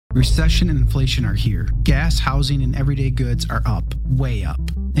Recession and inflation are here. Gas, housing, and everyday goods are up, way up.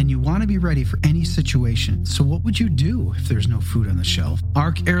 And you want to be ready for any situation. So what would you do if there's no food on the shelf?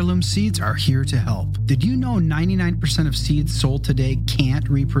 ARC Heirloom Seeds are here to help. Did you know 99% of seeds sold today can't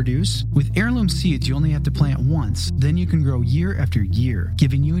reproduce? With heirloom seeds, you only have to plant once. Then you can grow year after year,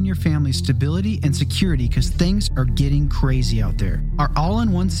 giving you and your family stability and security because things are getting crazy out there. Our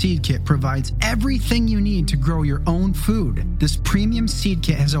all-in-one seed kit provides everything you need to grow your own food. This premium seed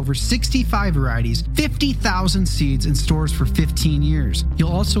kit has over 65 varieties, 50,000 seeds in stores for 15 years.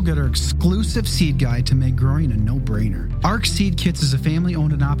 You'll also get our exclusive seed guide to make growing a no-brainer. ARC Seed Kits is a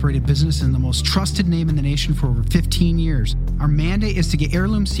family-owned and operated business and the most trusted name in the nation for over 15 years. Our mandate is to get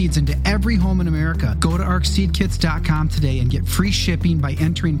heirloom seeds into every home in America. Go to arcseedkits.com today and get free shipping by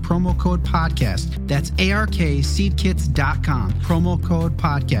entering promo code podcast. That's ARKseedkits.com, promo code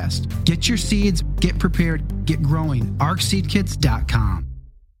podcast. Get your seeds, get prepared, get growing. arcseedkits.com.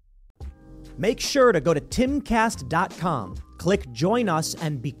 Make sure to go to timcast.com, click join us,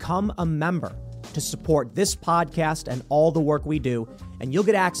 and become a member to support this podcast and all the work we do. And you'll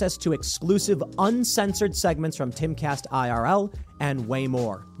get access to exclusive uncensored segments from Timcast IRL and way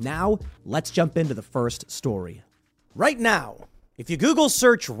more. Now, let's jump into the first story. Right now, if you Google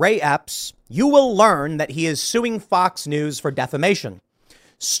search Ray Epps, you will learn that he is suing Fox News for defamation.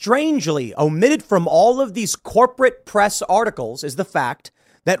 Strangely, omitted from all of these corporate press articles is the fact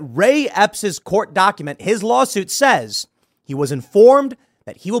that Ray Epps' court document, his lawsuit, says he was informed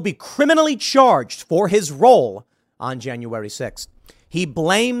that he will be criminally charged for his role on January 6th. He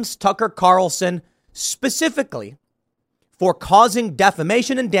blames Tucker Carlson specifically for causing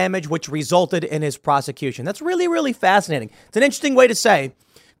defamation and damage, which resulted in his prosecution. That's really, really fascinating. It's an interesting way to say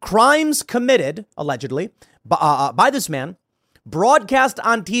crimes committed, allegedly, by this man, broadcast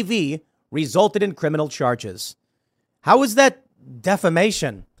on TV, resulted in criminal charges. How is that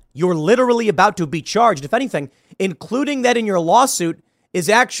defamation? You're literally about to be charged. If anything, including that in your lawsuit is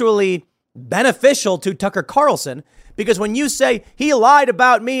actually beneficial to Tucker Carlson, because when you say he lied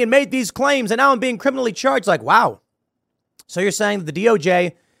about me and made these claims and now I'm being criminally charged, like, wow. So you're saying that the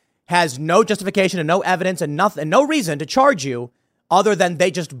DOJ has no justification and no evidence and nothing, no reason to charge you other than they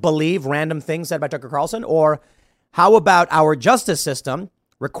just believe random things said by Tucker Carlson? Or how about our justice system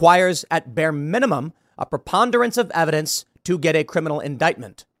requires at bare minimum a preponderance of evidence to get a criminal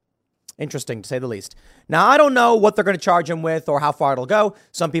indictment? Interesting, to say the least. Now, I don't know what they're going to charge him with or how far it'll go.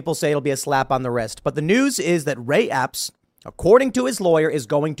 Some people say it'll be a slap on the wrist. But the news is that Ray Epps, according to his lawyer, is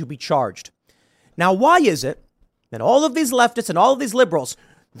going to be charged. Now, why is it that all of these leftists and all of these liberals,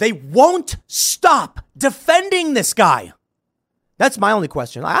 they won't stop defending this guy? That's my only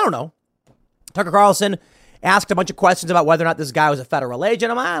question. I don't know. Tucker Carlson asked a bunch of questions about whether or not this guy was a federal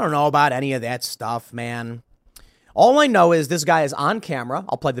agent. I don't know about any of that stuff, man. All I know is this guy is on camera.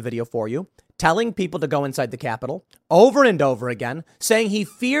 I'll play the video for you, telling people to go inside the Capitol over and over again, saying he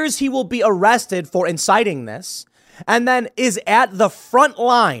fears he will be arrested for inciting this, and then is at the front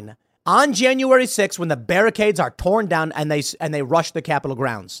line on January 6th when the barricades are torn down and they rush the Capitol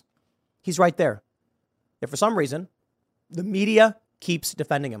grounds. He's right there. If for some reason, the media keeps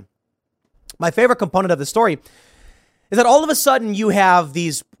defending him. My favorite component of the story is that all of a sudden you have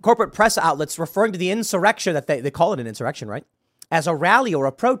these corporate press outlets referring to the insurrection, that they call it an insurrection, right, as a rally or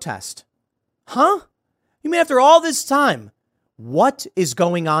a protest. Huh? You mean after all this time, what is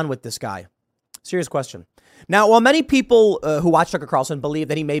going on with this guy? Serious question. Now, while many people who watch Tucker Carlson believe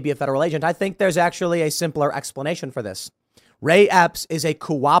that he may be a federal agent, I think there's actually a simpler explanation for this. Ray Epps is a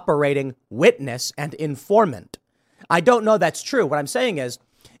cooperating witness and informant. I don't know that's true. What I'm saying is,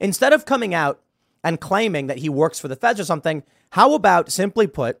 instead of coming out and claiming that he works for the feds or something, how about, simply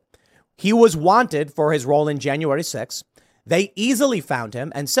put, he was wanted for his role in January 6th. They easily found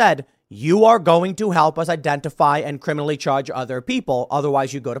him and said, you are going to help us identify and criminally charge other people.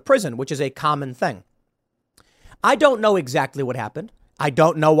 Otherwise, you go to prison, which is a common thing. I don't know exactly what happened. I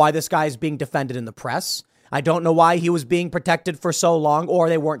don't know why this guy is being defended in the press. I don't know why he was being protected for so long or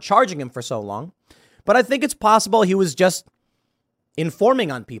they weren't charging him for so long. But I think it's possible he was just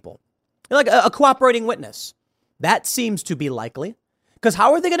informing on people. Like a cooperating witness. That seems to be likely. Because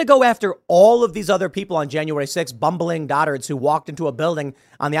how are they going to go after all of these other people on January 6th, bumbling dotards who walked into a building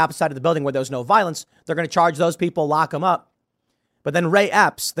on the opposite side of the building where there was no violence? They're going to charge those people, lock them up. But then Ray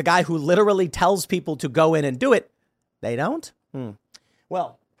Epps, the guy who literally tells people to go in and do it, they don't?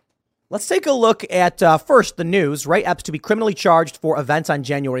 Well, let's take a look at first the news. Ray Epps to be criminally charged for events on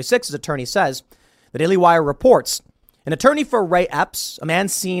January 6th, his attorney says. The Daily Wire reports an attorney for Ray Epps, a man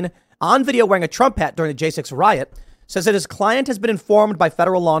seen on video wearing a Trump hat during the J6 riot, says that his client has been informed by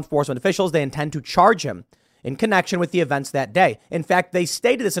federal law enforcement officials they intend to charge him in connection with the events that day. In fact, they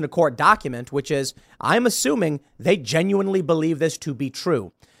stated this in a court document, which is, I'm assuming they genuinely believe this to be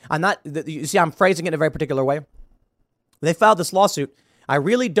true. You see, I'm phrasing it in a very particular way. They filed this lawsuit. I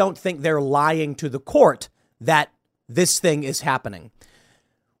really don't think they're lying to the court that this thing is happening.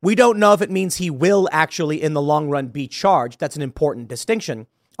 We don't know if it means he will actually, in the long run, be charged. That's an important distinction,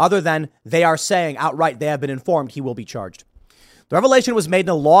 other than they are saying outright they have been informed he will be charged. The revelation was made in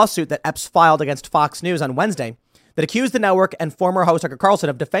a lawsuit that Epps filed against Fox News on Wednesday that accused the network and former host Tucker Carlson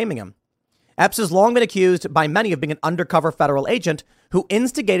of defaming him. Epps has long been accused by many of being an undercover federal agent who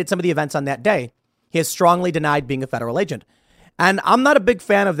instigated some of the events on that day. He has strongly denied being a federal agent. And I'm not a big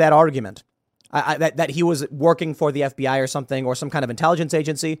fan of that argument, that he was working for the FBI or something, or some kind of intelligence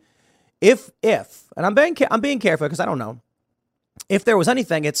agency. If, and I'm being careful because I don't know. If there was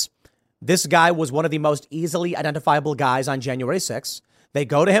anything, it's this guy was one of the most easily identifiable guys on January 6th. They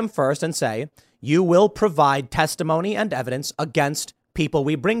go to him first and say, you will provide testimony and evidence against people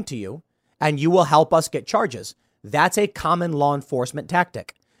we bring to you, and you will help us get charges. That's a common law enforcement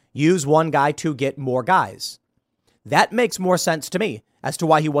tactic. Use one guy to get more guys. That makes more sense to me as to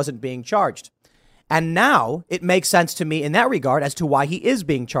why he wasn't being charged. And now it makes sense to me in that regard as to why he is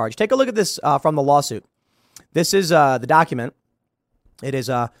being charged. Take a look at this from the lawsuit. This is the document. It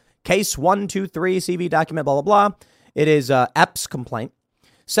is case 123 CV document, blah, blah, blah. It is Epps complaint.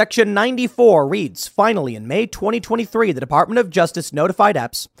 Section 94 reads, finally, in May 2023, the Department of Justice notified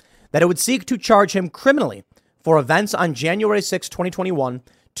Epps that it would seek to charge him criminally for events on January 6, 2021,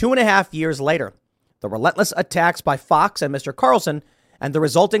 2.5 years later. The relentless attacks by Fox and Mr. Carlson and the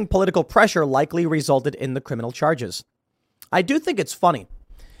resulting political pressure likely resulted in the criminal charges. I do think it's funny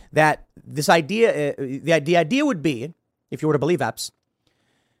that this idea, the idea would be, if you were to believe Epps,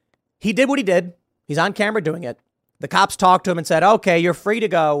 he did what he did. He's on camera doing it. The cops talked to him and said, okay, you're free to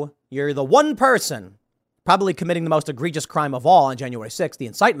go. You're the one person probably committing the most egregious crime of all on January 6th, the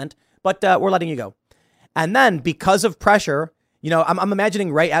incitement, but we're letting you go. And then because of pressure, I'm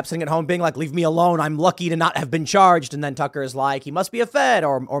imagining Ray Epps sitting at home being like, leave me alone. I'm lucky to not have been charged. And then Tucker is like, he must be a Fed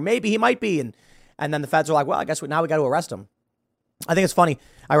or maybe he might be. And then the Feds are like, well, I guess now we got to arrest him. I think it's funny.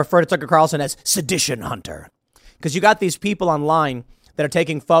 I refer to Tucker Carlson as sedition hunter because you got these people online that are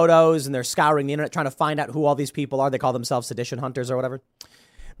taking photos and they're scouring the internet trying to find out who all these people are. They call themselves sedition hunters or whatever.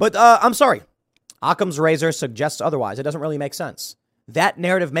 But I'm sorry. Occam's razor suggests otherwise. It doesn't really make sense. That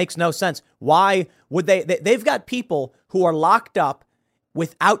narrative makes no sense. Why would they've got people who are locked up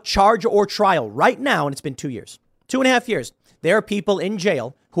without charge or trial right now, and it's been 2 years, 2.5 years. There are people in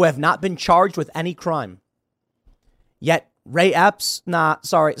jail who have not been charged with any crime. Yet Ray Epps,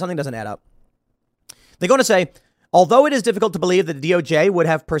 sorry, something doesn't add up. They're going to say, although it is difficult to believe that the DOJ would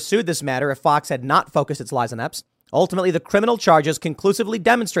have pursued this matter if Fox had not focused its lies on Epps, ultimately the criminal charges conclusively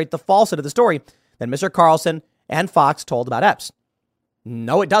demonstrate the falsehood of the story that Mr. Carlson and Fox told about Epps.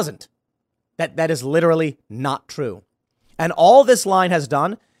 No, it doesn't. That is literally not true. And all this line has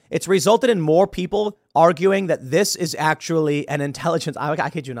done, it's resulted in more people arguing that this is actually an intelligence. I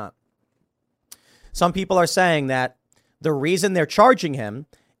kid you not. Some people are saying that the reason they're charging him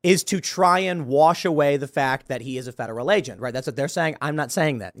is to try and wash away the fact that he is a federal agent, right? That's what they're saying. I'm not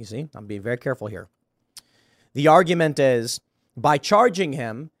saying that. You see, I'm being very careful here. The argument is by charging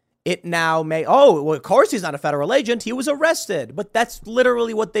him, it now may, well, of course he's not a federal agent. He was arrested. But that's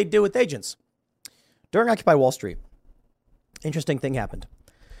literally what they do with agents. During Occupy Wall Street, interesting thing happened.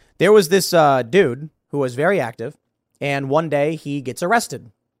 There was this dude who was very active, and one day he gets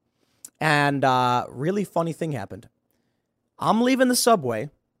arrested. And really funny thing happened. I'm leaving the subway,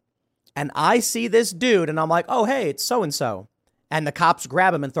 and I see this dude, and I'm like, oh, hey, it's so-and-so. And the cops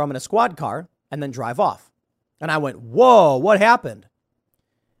grab him and throw him in a squad car and then drive off. And I went, whoa, what happened?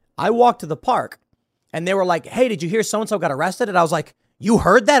 I walked to the park, and they were like, hey, did you hear so-and-so got arrested? And I was like, you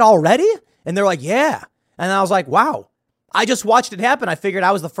heard that already? And they're like, yeah. And I was like, wow, I just watched it happen. I figured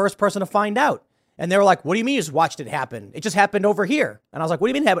I was the first person to find out. And they were like, what do you mean you just watched it happen? It just happened over here. And I was like, what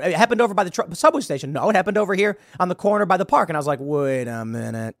do you mean it happened over by the subway station? No, it happened over here on the corner by the park. And I was like, wait a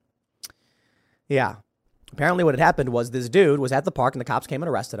minute. Yeah. Apparently what had happened was this dude was at the park and the cops came and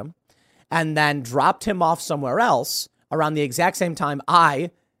arrested him and then dropped him off somewhere else around the exact same time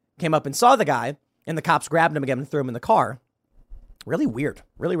I came up and saw the guy, and the cops grabbed him again and threw him in the car. Really weird.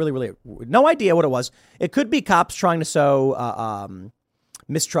 Really, really, really. No idea what it was. It could be cops trying to sow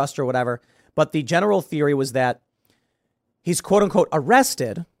mistrust or whatever. But the general theory was that he's quote unquote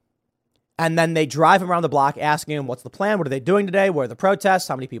arrested. And then they drive him around the block asking him, what's the plan? What are they doing today? Where are the protests?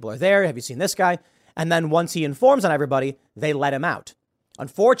 How many people are there? Have you seen this guy? And then once he informs on everybody, they let him out.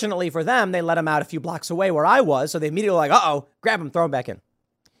 Unfortunately for them, they let him out a few blocks away where I was. So they immediately were like, grab him, throw him back in.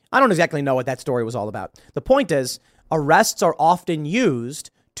 I don't exactly know what that story was all about. The point is, arrests are often used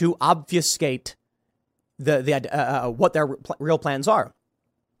to obfuscate what their real plans are.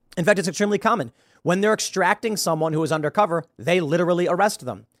 In fact, it's extremely common. When they're extracting someone who is undercover, they literally arrest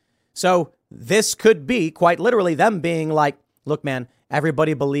them. So this could be quite literally them being like, look, man,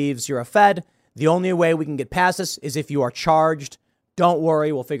 everybody believes you're a Fed. The only way we can get past this is if you are charged. Don't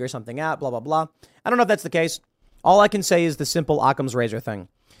worry, we'll figure something out, blah, blah, blah. I don't know if that's the case. All I can say is the simple Occam's razor thing.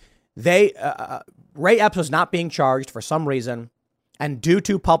 Ray Epps was not being charged for some reason, and due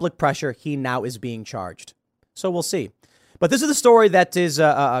to public pressure, he now is being charged. So we'll see. But this is the story that is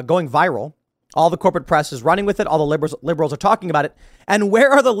going viral. All the corporate press is running with it. All the liberals are talking about it. And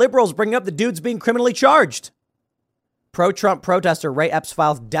where are the liberals bringing up the dudes being criminally charged? Pro-Trump protester Ray Epps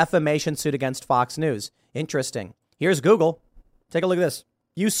files defamation suit against Fox News. Interesting. Here's Google. Take a look at this.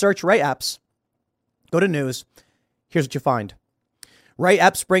 You search Ray Epps. Go to news. Here's what you find. Ray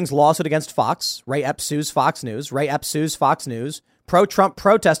Epps brings lawsuit against Fox. Ray Epps sues Fox News. Ray Epps sues Fox News. Pro-Trump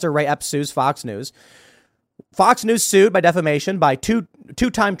protester Ray Epps sues Fox News. Fox News sued by defamation by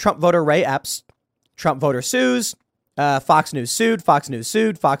two-time Trump voter Ray Epps. Trump voter sues. Fox News sued. Fox News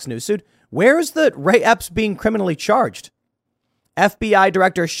sued. Fox News sued. Where is the Ray Epps being criminally charged? FBI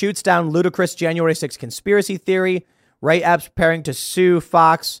director shoots down ludicrous January 6th conspiracy theory. Ray Epps preparing to sue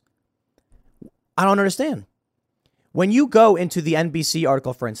Fox. I don't understand. When you go into the NBC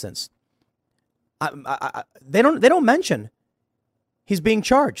article, for instance, they don't mention he's being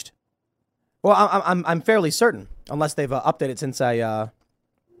charged. Well, I'm fairly certain, unless they've updated since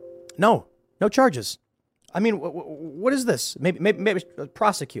no charges. I mean, what is this? Maybe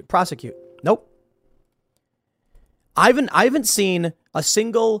prosecute. Nope. I haven't seen a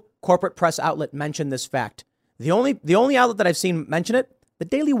single corporate press outlet mention this fact. The only outlet that I've seen mention it, the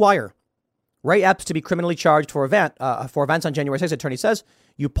Daily Wire. Ray Epps to be criminally charged for events on January 6th, attorney says.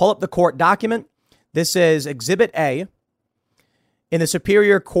 You pull up the court document. This is Exhibit A. In the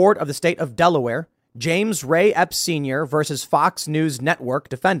Superior Court of the State of Delaware, James Ray Epps Sr. versus Fox News Network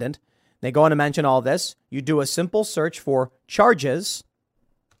defendant. They go on to mention all this. You do a simple search for charges,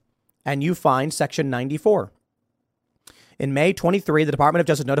 and you find Section 94. In May 23, the Department of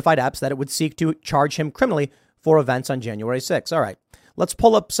Justice notified Epps that it would seek to charge him criminally for events on January 6th. All right. Let's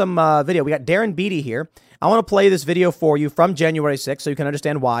pull up some video. We got Darren Beatty here. I want to play this video for you from January 6th so you can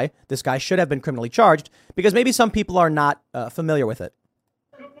understand why this guy should have been criminally charged, because maybe some people are not familiar with it.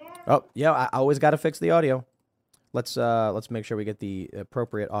 Oh, yeah, I always got to fix the audio. Let's make sure we get the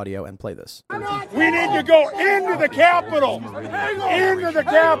appropriate audio and play this. We need to go into the Capitol. Into the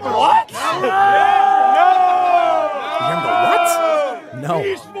Capitol. What? No. You're gonna go, what? No.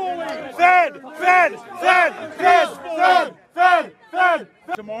 Peacefully. Fed.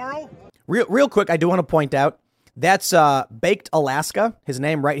 Tomorrow? Real quick, I do want to point out that's Baked Alaska, his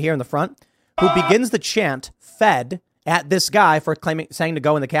name right here in the front, who begins the chant "Fed" at this guy for saying to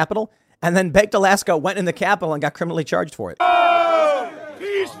go in the Capitol, and then Baked Alaska went in the Capitol and got criminally charged for it.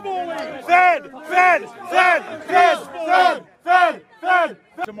 Peacefully. Fed.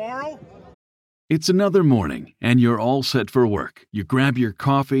 Tomorrow? It's another morning, and you're all set for work. You grab your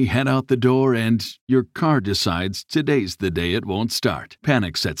coffee, head out the door, and your car decides today's the day it won't start.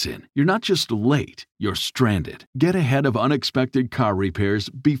 Panic sets in. You're not just late, you're stranded. Get ahead of unexpected car repairs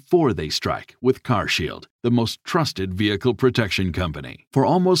before they strike with CarShield, the most trusted vehicle protection company. For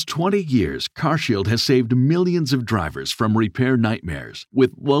almost 20 years, CarShield has saved millions of drivers from repair nightmares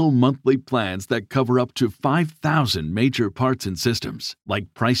with low monthly plans that cover up to 5,000 major parts and systems,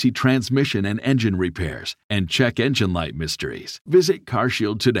 like pricey transmission and engine repairs and check engine light mysteries. Visit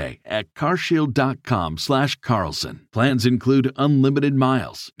CarShield today at carshield.com/Carlson. Plans include unlimited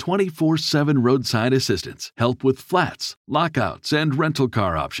miles, 24/7 roadside assistance, help with flats, lockouts, and rental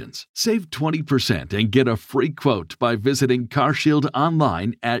car options. Save 20% and get a free quote by visiting CarShield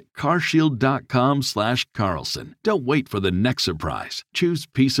online at carshield.com/Carlson. Don't wait for the next surprise. Choose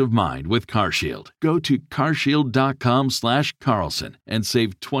peace of mind with CarShield. Go to carshield.com/Carlson and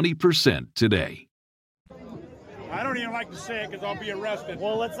save 20% today. I don't even like to say it because I'll be arrested.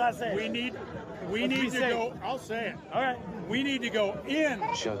 Well, let's not say it. We need to go. I'll say it. All right. We need to go in.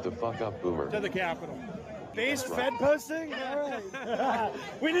 Shut the fuck up, Boomer. To the Capitol. Base Fed posting? All right.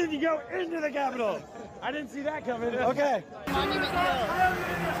 We need to go into the Capitol. I didn't see that coming. Okay. Our president is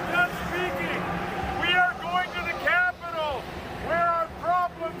done speaking. We are going to the Capitol, where our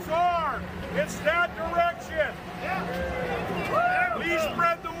problems are. It's that direction. Please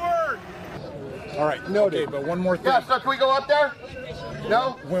spread the word. All right. Noted. Okay, but one more thing. Yeah, so can we go up there?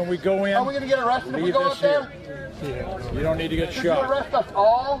 No? When we go in, Are we going to get arrested if we leave go this up there? here. You don't need to get Did you shot. arrest us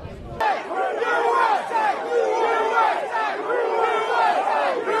all?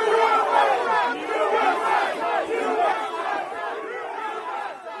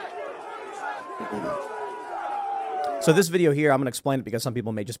 So this video here, I'm going to explain it because some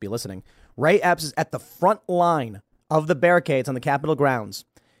people may just be listening. Ray Epps is at the front line of the barricades on the Capitol grounds.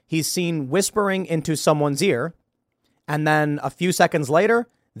 He's seen whispering into someone's ear, and then a few seconds later,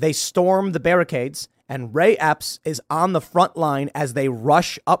 they storm the barricades, and Ray Epps is on the front line as they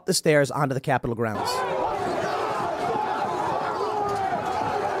rush up the stairs onto the Capitol grounds.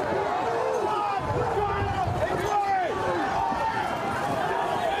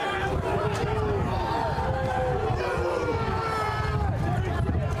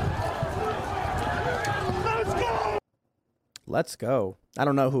 Let's go. I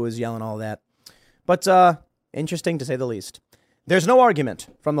don't know who is yelling all that, but interesting to say the least. There's no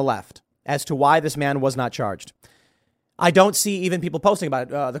argument from the left as to why this man was not charged. I don't see even people posting about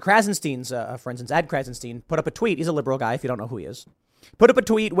it. The Krasensteins, for instance, Ed Krasenstein put up a tweet. He's a liberal guy, if you don't know who he is. Put up a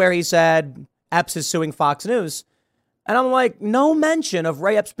tweet where he said Epps is suing Fox News. And I'm like, no mention of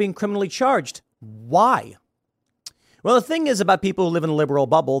Ray Epps being criminally charged. Why? Well, the thing is about people who live in a liberal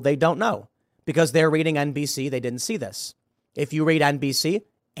bubble, they don't know. Because they're reading NBC, they didn't see this. If you read NBC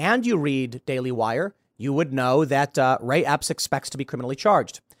and you read Daily Wire, you would know that Ray Epps expects to be criminally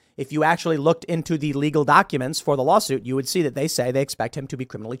charged. If you actually looked into the legal documents for the lawsuit, you would see that they say they expect him to be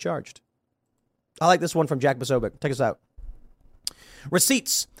criminally charged. I like this one from Jack Basovic. Check us out.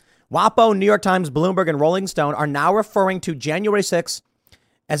 Receipts. WAPO, New York Times, Bloomberg, and Rolling Stone are now referring to January 6th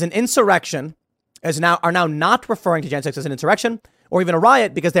as an insurrection, are now not referring to January 6th as an insurrection or even a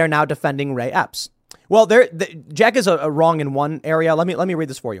riot because they are now defending Ray Epps. Well, Jack is wrong in one area. Let me read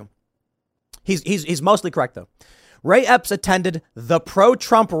this for you. He's mostly correct, though. Ray Epps attended the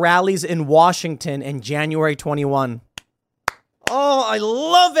pro-Trump rallies in Washington in January 21. Oh, I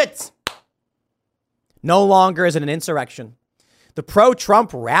love it. No longer is it an insurrection. The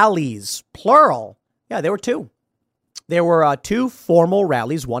pro-Trump rallies, plural. Yeah, there were two. There were two formal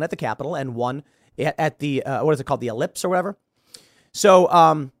rallies, one at the Capitol and one at the, what is it called, the Ellipse or whatever.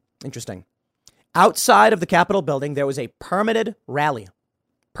 So, interesting. Outside of the Capitol building, there was a permitted rally.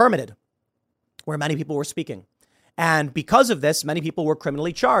 Permitted. Where many people were speaking. And because of this, many people were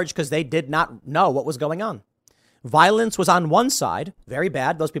criminally charged because they did not know what was going on. Violence was on one side, very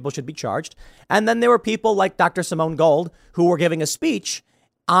bad. Those people should be charged. And then there were people like Dr. Simone Gold who were giving a speech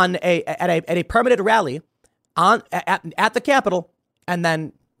at a permitted rally at the Capitol. And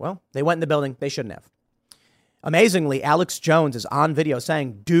then, well, they went in the building. They shouldn't have. Amazingly, Alex Jones is on video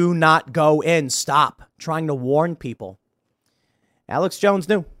saying, do not go in. Stop. Trying to warn people. Alex Jones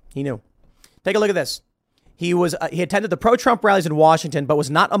knew. He knew. Take a look at this. He attended the pro-Trump rallies in Washington, but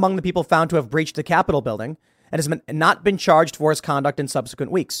was not among the people found to have breached the Capitol building and has not been charged for his conduct in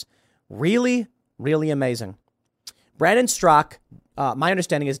subsequent weeks. Really, really amazing. Brandon Strzok, my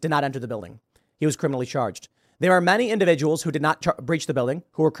understanding is, did not enter the building. He was criminally charged. There are many individuals who did not breach the building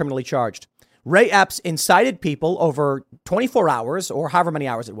who were criminally charged. Ray Epps incited people over 24 hours or however many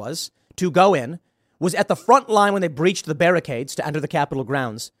hours it was to go in, was at the front line when they breached the barricades to enter the Capitol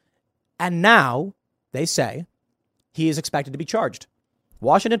grounds. And now, they say, he is expected to be charged.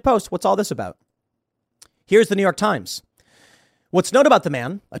 Washington Post, what's all this about? Here's the New York Times. What's known about the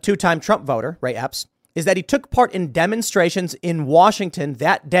man, a two-time Trump voter, Ray Epps, is that he took part in demonstrations in Washington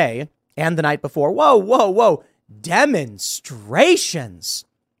that day and the night before. Whoa. Demonstrations.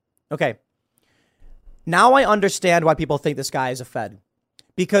 Okay. Now I understand why people think this guy is a Fed.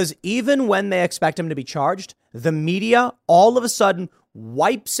 Because even when they expect him to be charged, the media all of a sudden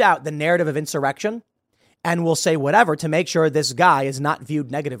wipes out the narrative of insurrection and will say whatever to make sure this guy is not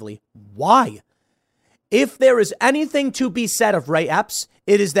viewed negatively. Why? If there is anything to be said of Ray Epps,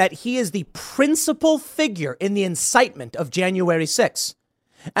 it is that he is the principal figure in the incitement of January 6th.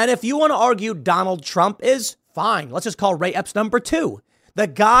 And if you want to argue Donald Trump is, fine. Let's just call Ray Epps number 2. The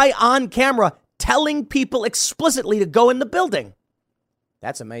guy on camera telling people explicitly to go in the building.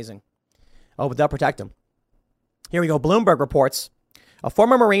 That's amazing. Oh, but they'll protect him. Here we go. Bloomberg reports a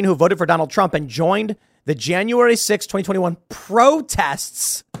former Marine who voted for Donald Trump and joined the January 6, 2021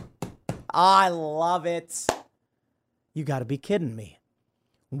 protests. I love it. You got to be kidding me.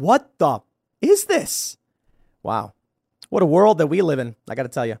 What the is this? Wow. What a world that we live in. I got to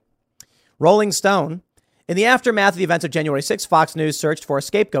tell you. Rolling Stone. In the aftermath of the events of January 6, Fox News searched for a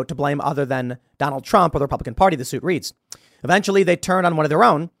scapegoat to blame other than Donald Trump or the Republican Party, the suit reads. Eventually, they turned on one of their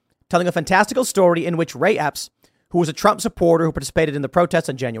own, telling a fantastical story in which Ray Epps, who was a Trump supporter who participated in the protests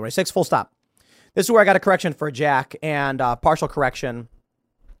on January 6, full stop. This is where I got a correction for Jack and partial correction,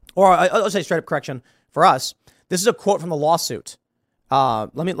 or I'll say straight up correction for us. This is a quote from the lawsuit.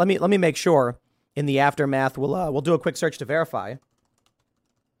 Let me make sure in the aftermath. We'll do a quick search to verify.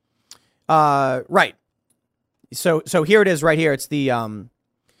 Right. So here it is right here. It's the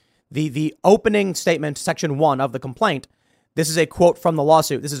The opening statement, section 1 of the complaint, this is a quote from the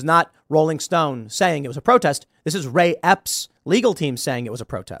lawsuit. This is not Rolling Stone saying it was a protest. This is Ray Epps' legal team saying it was a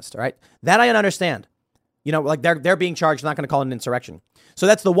protest. All right. That I understand. You know, like they're being charged, not going to call it an insurrection. So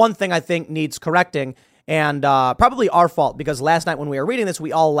that's the one thing I think needs correcting, and probably our fault, because last night when we were reading this,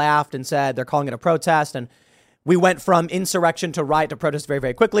 we all laughed and said they're calling it a protest. And we went from insurrection to riot to protest very,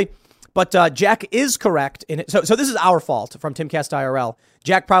 very quickly. But Jack is correct in it. So this is our fault from Timcast IRL.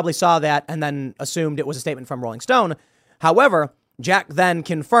 Jack probably saw that and then assumed it was a statement from Rolling Stone. However, Jack then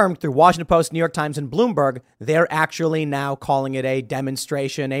confirmed through Washington Post, New York Times, and Bloomberg, they're actually now calling it a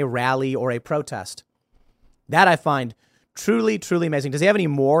demonstration, a rally, or a protest. That I find truly, truly amazing. Does he have any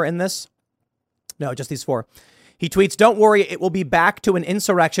more in this? No, just these 4. He tweets, "Don't worry, it will be back to an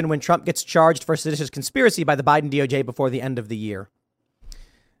insurrection when Trump gets charged for seditious conspiracy by the Biden DOJ before the end of the year."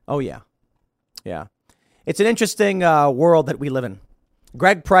 Oh, yeah. Yeah. It's an interesting world that we live in.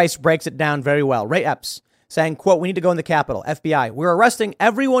 Greg Price breaks it down very well. Ray Epps saying, quote, "We need to go in the Capitol. FBI, we're arresting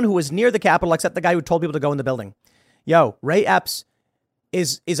everyone who was near the Capitol except the guy who told people to go in the building." Yo, Ray Epps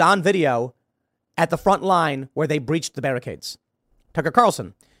is on video at the front line where they breached the barricades. Tucker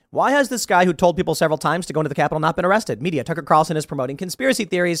Carlson, why has this guy who told people several times to go into the Capitol not been arrested? Media, Tucker Carlson is promoting conspiracy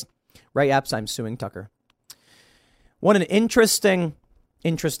theories. Ray Epps, I'm suing Tucker. What an interesting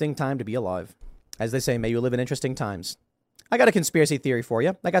time to be alive. As they say, may you live in interesting times. I got a conspiracy theory for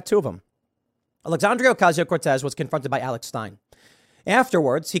you. I got 2 of them. Alexandria Ocasio-Cortez was confronted by Alex Stein.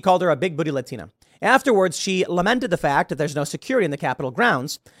 Afterwards, he called her a big booty Latina. Afterwards, she lamented the fact that there's no security in the Capitol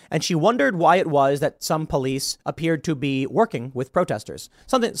grounds, and she wondered why it was that some police appeared to be working with protesters.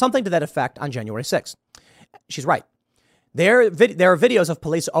 Something to that effect on January 6th. She's right. There are videos of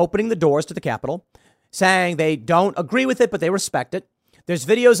police opening the doors to the Capitol, saying they don't agree with it, but they respect it. There's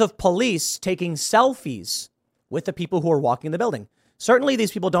videos of police taking selfies with the people who are walking in the building. Certainly,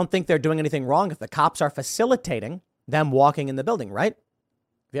 these people don't think they're doing anything wrong if the cops are facilitating them walking in the building, right?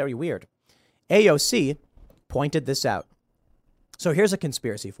 Very weird. AOC pointed this out. So here's a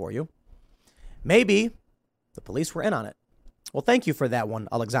conspiracy for you. Maybe the police were in on it. Well, thank you for that one,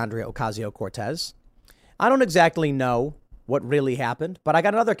 Alexandria Ocasio-Cortez. I don't exactly know what really happened, but I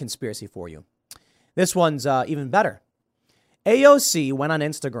got another conspiracy for you. This one's even better. AOC went on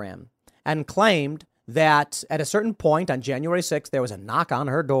Instagram and claimed that at a certain point on January 6th, there was a knock on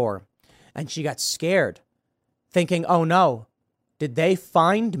her door and she got scared, thinking, oh no, did they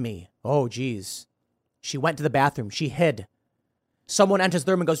find me? Oh, geez. She went to the bathroom. She hid. Someone enters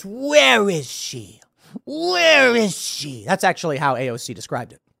the room and goes, where is she? Where is she? That's actually how AOC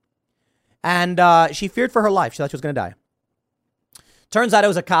described it. And she feared for her life. She thought she was going to die. Turns out it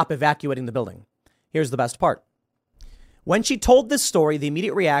was a cop evacuating the building. Here's the best part. When she told this story, the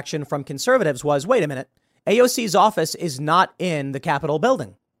immediate reaction from conservatives was, wait a minute, AOC's office is not in the Capitol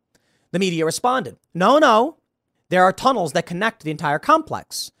building. The media responded, no, there are tunnels that connect the entire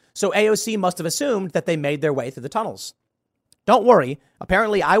complex. So AOC must have assumed that they made their way through the tunnels. Don't worry.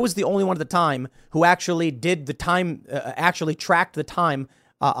 Apparently, I was the only one at the time who actually did the time, actually tracked the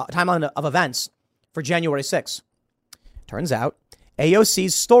timeline of events for January 6th. Turns out,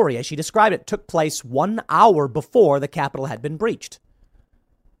 AOC's story, as she described it, took place 1 hour before the Capitol had been breached.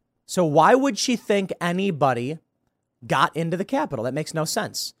 So why would she think anybody got into the Capitol? That makes no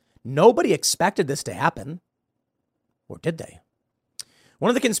sense. Nobody expected this to happen. Or did they? One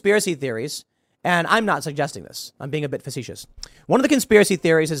of the conspiracy theories, and I'm not suggesting this, I'm being a bit facetious. One of the conspiracy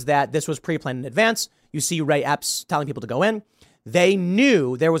theories is that this was pre-planned in advance. You see Ray Epps telling people to go in. They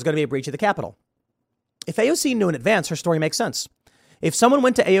knew there was going to be a breach of the Capitol. If AOC knew in advance, her story makes sense. If someone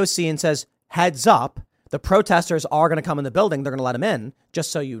went to AOC and says, heads up, the protesters are going to come in the building, they're going to let them in,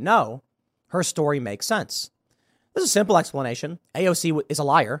 just so you know, her story makes sense. There's a simple explanation. AOC is a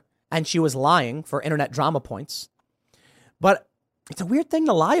liar, and she was lying for internet drama points. But it's a weird thing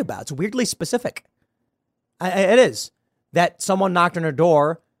to lie about. It's weirdly specific. It is. That someone knocked on her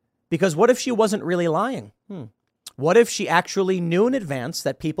door, because what if she wasn't really lying? What if she actually knew in advance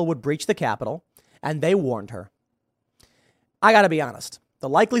that people would breach the Capitol, and they warned her? I got to be honest. The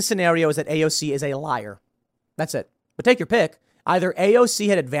likely scenario is that AOC is a liar. That's it. But take your pick. Either AOC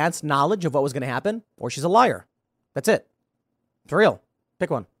had advanced knowledge of what was going to happen, or she's a liar. That's it. It's real.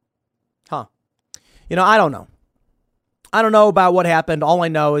 Pick one. I don't know. I don't know about what happened. All I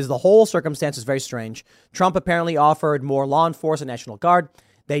know is the whole circumstance is very strange. Trump apparently offered more law enforcement, National Guard.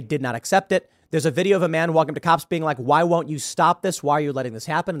 They did not accept it. There's a video of a man walking up to cops being like, why won't you stop this? Why are you letting this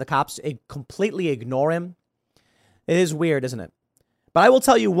happen? And the cops completely ignore him. It is weird, isn't it? But I will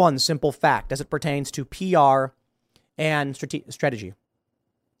tell you one simple fact as it pertains to PR and strategy.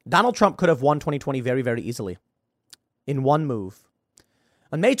 Donald Trump could have won 2020 very, very easily in one move.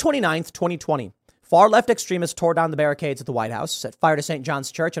 On May 29th, 2020, far-left extremists tore down the barricades at the White House, set fire to St.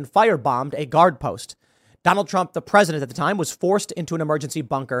 John's Church, and firebombed a guard post. Donald Trump, the president at the time, was forced into an emergency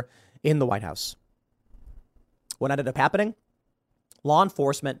bunker in the White House. What ended up happening? Law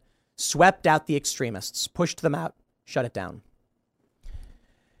enforcement swept out the extremists, pushed them out, shut it down.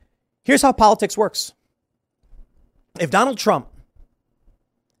 Here's how politics works. If Donald Trump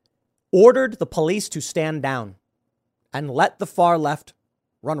ordered the police to stand down and let the far left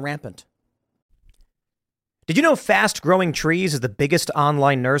run rampant. Did you know Fast Growing Trees is the biggest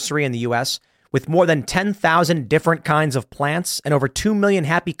online nursery in the U.S. with more than 10,000 different kinds of plants and over 2 million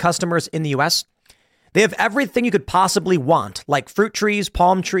happy customers in the U.S.? They have everything you could possibly want, like fruit trees,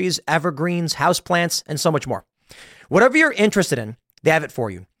 palm trees, evergreens, houseplants, and so much more. Whatever you're interested in, they have it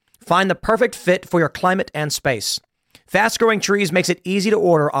for you. Find the perfect fit for your climate and space. Fast Growing Trees makes it easy to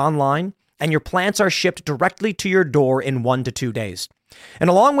order online, and your plants are shipped directly to your door in 1 to 2 days. And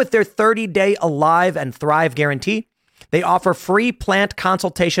along with their 30-day Alive and Thrive guarantee, they offer free plant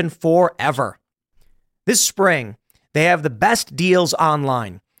consultation forever. This spring, they have the best deals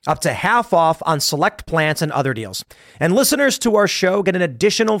online, up to half off on select plants and other deals. And listeners to our show get an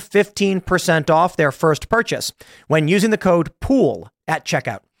additional 15% off their first purchase when using the code POOL at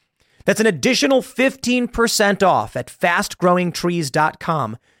checkout. That's an additional 15% off at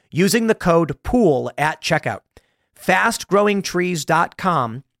fastgrowingtrees.com using the code POOL at checkout.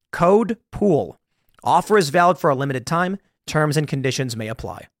 Fastgrowingtrees.com, code POOL. Offer is valid for a limited time. Terms and conditions may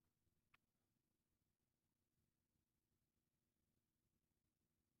apply.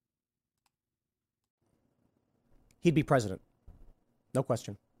 He'd be president. No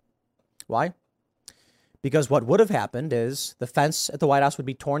question. Why? Because what would have happened is the fence at the White House would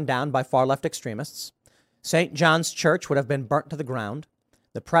be torn down by far-left extremists. St. John's Church would have been burnt to the ground.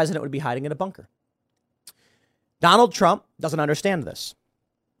 The president would be hiding in a bunker. Donald Trump doesn't understand this.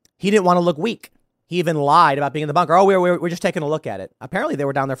 He didn't want to look weak. He even lied about being in the bunker. Oh, we're just taking a look at it. Apparently, they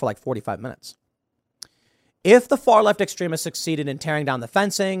were down there for like 45 minutes. If the far-left extremists succeeded in tearing down the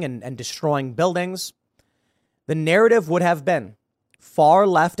fencing and destroying buildings, the narrative would have been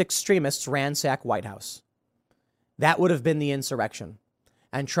far-left extremists ransack White House. That would have been the insurrection.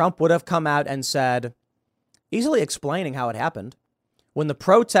 And Trump would have come out and said, easily explaining how it happened, when the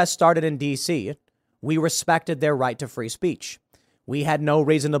protests started in D.C., we respected their right to free speech. We had no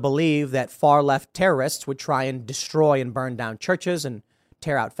reason to believe that far-left terrorists would try and destroy and burn down churches and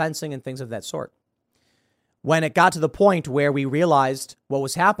tear out fencing and things of that sort. When it got to the point where we realized what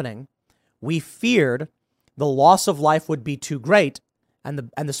was happening, we feared the loss of life would be too great, and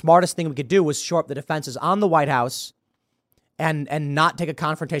the smartest thing we could do was shore up the defenses on the White House and not take a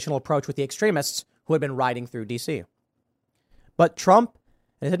confrontational approach with the extremists who had been riding through D.C. But Trump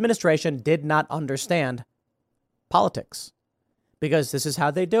and his administration did not understand politics, because this is how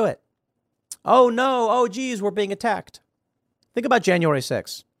they do it. Oh, no. Oh, geez, we're being attacked. Think about January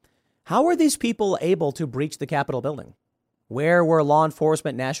 6th. How were these people able to breach the Capitol building? Where were law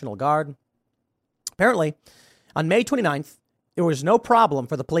enforcement, National Guard? Apparently, on May 29th, there was no problem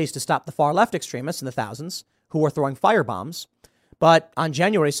for the police to stop the far-left extremists in the thousands who were throwing firebombs. But on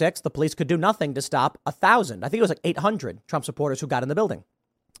January 6th, the police could do nothing to stop 1,000. I think it was like 800 Trump supporters who got in the building.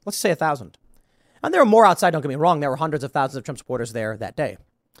 Let's say 1,000. And there were more outside, don't get me wrong. There were hundreds of thousands of Trump supporters there that day.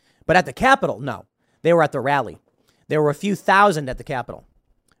 But at the Capitol, no. They were at the rally. There were a few thousand at the Capitol.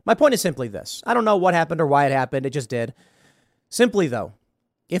 My point is simply this. I don't know what happened or why it happened. It just did. Simply, though,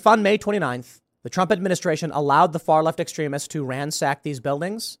 if on May 29th, the Trump administration allowed the far-left extremists to ransack these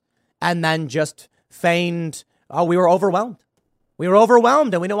buildings and then just feigned, oh, we were overwhelmed. We were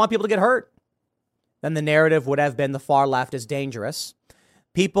overwhelmed and we don't want people to get hurt. Then the narrative would have been the far left is dangerous.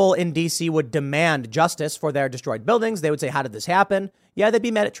 People in D.C. would demand justice for their destroyed buildings. They would say, how did this happen? Yeah, they'd be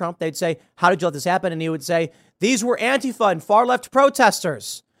mad at Trump. They'd say, how did you let this happen? And he would say, these were Antifa and far left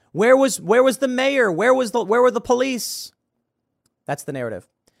protesters. Where was the mayor? Where were the police? That's the narrative.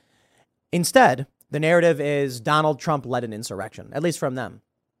 Instead, the narrative is Donald Trump led an insurrection, at least from them.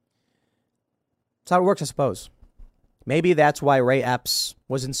 That's how it works, I suppose. Maybe that's why Ray Epps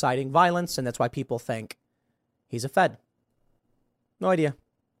was inciting violence, and that's why people think he's a Fed. No idea.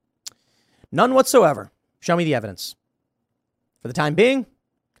 None whatsoever. Show me the evidence. For the time being,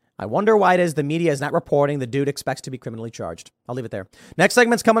 I wonder why it is the media is not reporting the dude expects to be criminally charged. I'll leave it there. Next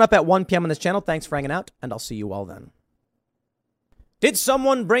segment's coming up at 1 p.m. on this channel. Thanks for hanging out, and I'll see you all then. Did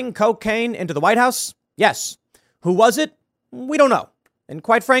someone bring cocaine into the White House? Yes. Who was it? We don't know. And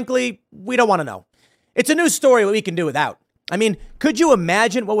quite frankly, we don't want to know. It's a news story we can do without. I mean, could you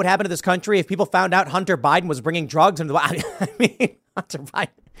imagine what would happen to this country if people found out Hunter Biden was bringing drugs into the... I mean, Hunter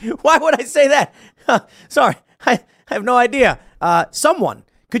Biden. Why would I say that? Sorry. I I have no idea. Someone.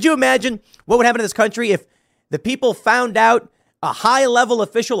 Could you imagine what would happen to this country if the people found out a high-level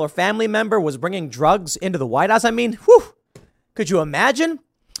official or family member was bringing drugs into the White House? I mean, whew. Could you imagine?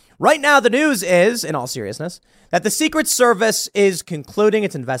 Right now, the news is, in all seriousness, that the Secret Service is concluding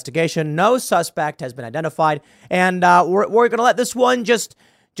its investigation. No suspect has been identified. And we're going to let this one just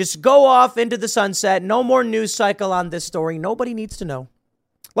go off into the sunset. No more news cycle on this story. Nobody needs to know.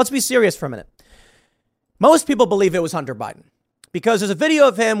 Let's be serious for a minute. Most people believe it was Hunter Biden because there's a video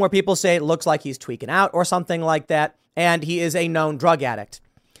of him where people say it looks like he's tweaking out or something like that. And he is a known drug addict.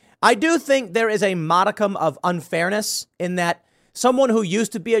 I do think there is a modicum of unfairness in that someone who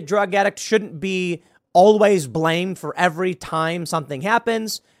used to be a drug addict shouldn't be always blamed for every time something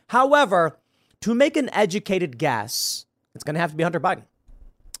happens. However, to make an educated guess, it's going to have to be Hunter Biden.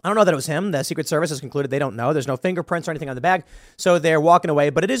 I don't know that it was him. The Secret Service has concluded they don't know. There's no fingerprints or anything on the bag, so they're walking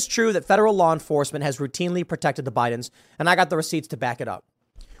away. But it is true that federal law enforcement has routinely protected the Bidens, and I got the receipts to back it up.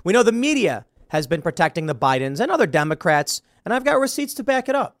 We know the media has been protecting the Bidens and other Democrats, and I've got receipts to back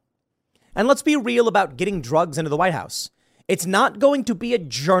it up. And let's be real about getting drugs into the White House. It's not going to be a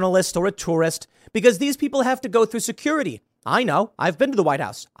journalist or a tourist because these people have to go through security. I know. I've been to the White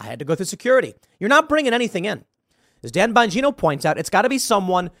House. I had to go through security. You're not bringing anything in. As Dan Bongino points out, it's got to be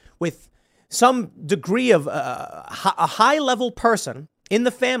someone with some degree of a high-level person in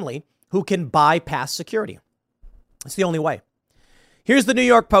the family who can bypass security. It's the only way. Here's the New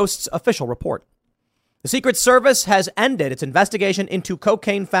York Post's official report. The Secret Service has ended its investigation into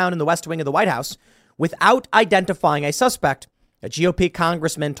cocaine found in the West Wing of the White House without identifying a suspect, a GOP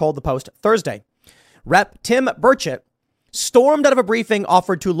congressman told the Post Thursday. Rep. Tim Burchett stormed out of a briefing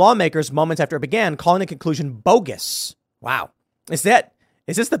offered to lawmakers moments after it began, calling the conclusion bogus. Wow. Is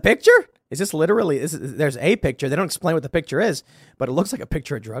this the picture? Is this literally, there's a picture. They don't explain what the picture is, but it looks like a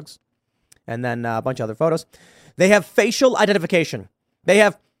picture of drugs. And then a bunch of other photos. They have facial identification.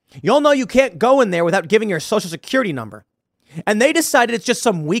 You all know you can't go in there without giving your social security number. And they decided it's just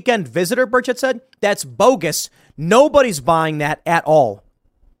some weekend visitor, Burchett said. That's bogus. Nobody's buying that at all.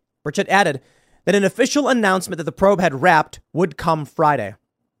 Burchett added that an official announcement that the probe had wrapped would come Friday.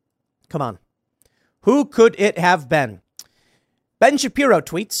 Come on. Who could it have been? Ben Shapiro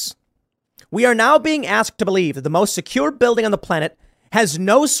tweets, "We are now being asked to believe that the most secure building on the planet has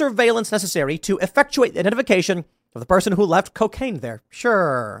no surveillance necessary to effectuate the identification of the person who left cocaine there."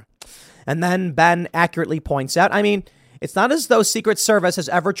 Sure. And then Ben accurately points out, it's not as though Secret Service has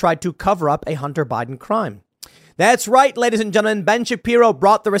ever tried to cover up a Hunter Biden crime. That's right, ladies and gentlemen. Ben Shapiro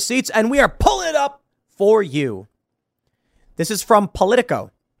brought the receipts and we are pulling it up for you. This is from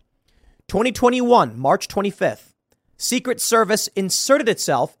Politico. 2021, March 25th. Secret Service inserted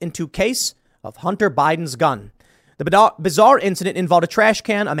itself into case of Hunter Biden's gun. The bizarre incident involved a trash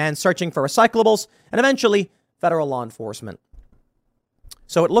can, a man searching for recyclables, and eventually federal law enforcement.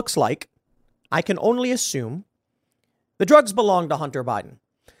 So it looks like, I can only assume, the drugs belong to Hunter Biden.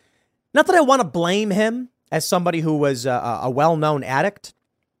 Not that I want to blame him as somebody who was a well-known addict,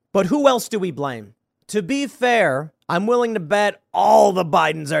 but who else do we blame? To be fair, I'm willing to bet all the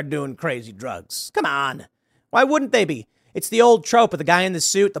Bidens are doing crazy drugs. Come on. Why wouldn't they be? It's the old trope of the guy in the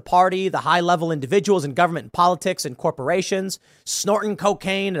suit, the party, the high-level individuals in government and politics and corporations snorting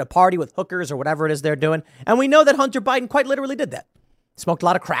cocaine at a party with hookers or whatever it is they're doing. And we know that Hunter Biden quite literally did that. Smoked a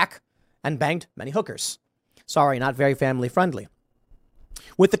lot of crack and banged many hookers. Sorry, not very family friendly.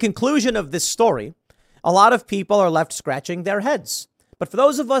 With the conclusion of this story, a lot of people are left scratching their heads. But for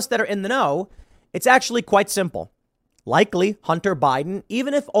those of us that are in the know, it's actually quite simple. Likely Hunter Biden,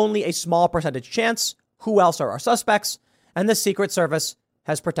 even if only a small percentage chance. Who else are our suspects? And the Secret Service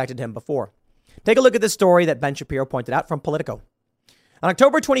has protected him before. Take a look at this story that Ben Shapiro pointed out from Politico. On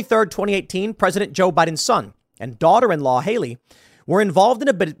October 23rd, 2018, President Joe Biden's son and daughter-in-law, Haley, were involved in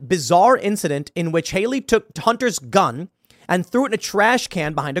a bizarre incident in which Haley took Hunter's gun and threw it in a trash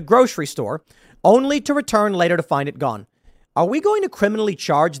can behind a grocery store, only to return later to find it gone. Are we going to criminally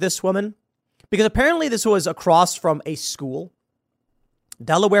charge this woman? Because apparently this was across from a school.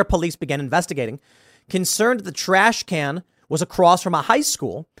 Delaware police began investigating, concerned that the trash can was across from a high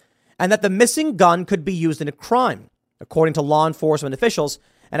school and that the missing gun could be used in a crime, according to law enforcement officials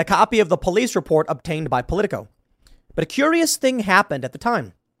and a copy of the police report obtained by Politico. But a curious thing happened at the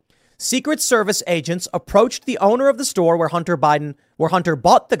time. Secret Service agents approached the owner of the store where Hunter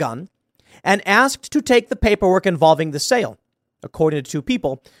bought the gun and asked to take the paperwork involving the sale, according to two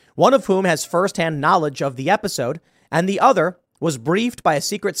people, one of whom has firsthand knowledge of the episode and the other was briefed by a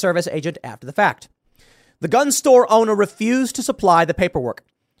Secret Service agent after the fact. The gun store owner refused to supply the paperwork,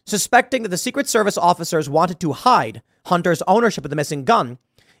 suspecting that the Secret Service officers wanted to hide Hunter's ownership of the missing gun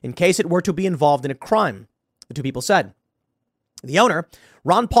in case it were to be involved in a crime. the two people said. The owner,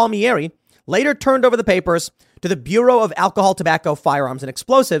 Ron Palmieri, later turned over the papers to the Bureau of Alcohol, Tobacco, Firearms, and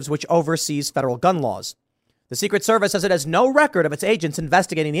Explosives, which oversees federal gun laws. The Secret Service says it has no record of its agents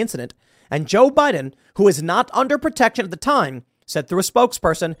investigating the incident, and Joe Biden, who is not under protection at the time, said through a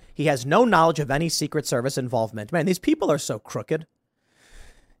spokesperson he has no knowledge of any Secret Service involvement. Man, these people are so crooked.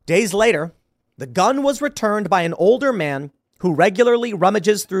 Days later, the gun was returned by an older man who regularly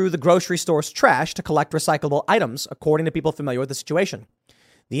rummages through the grocery store's trash to collect recyclable items, according to people familiar with the situation.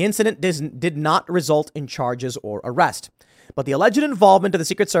 The incident did not result in charges or arrest, but the alleged involvement of the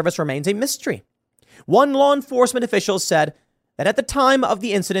Secret Service remains a mystery. One law enforcement official said that at the time of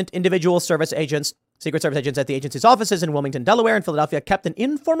the incident, individual Secret Service agents at the agency's offices in Wilmington, Delaware and Philadelphia kept an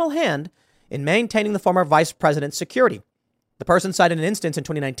informal hand in maintaining the former vice president's security. The person cited an instance in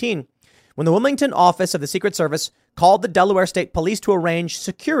 2019 when the Wilmington office of the Secret Service called the Delaware State Police to arrange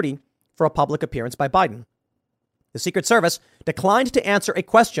security for a public appearance by Biden. The Secret Service declined to answer a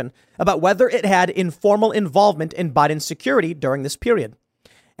question about whether it had informal involvement in Biden's security during this period.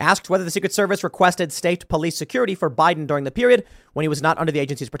 Asked whether the Secret Service requested state police security for Biden during the period when he was not under the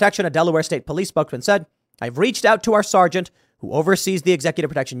agency's protection, a Delaware State Police spokesman said, "I've reached out to our sergeant who oversees the Executive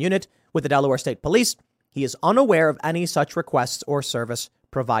Protection Unit with the Delaware State Police. He is unaware of any such requests or service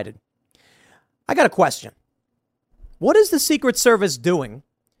provided." I got a question. What is the Secret Service doing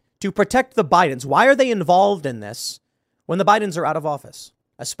to protect the Bidens? Why are they involved in this when the Bidens are out of office,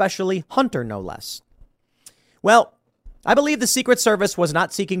 especially Hunter, no less? Well, I believe the Secret Service was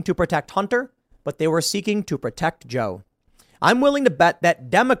not seeking to protect Hunter, but they were seeking to protect Joe. I'm willing to bet that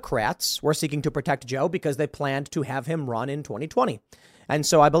Democrats were seeking to protect Joe because they planned to have him run in 2020. And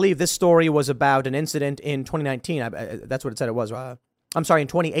so I believe this story was about an incident in 2019. That's what it said it was. In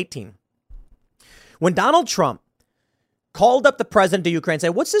 2018. When Donald Trump called up the president of Ukraine and said,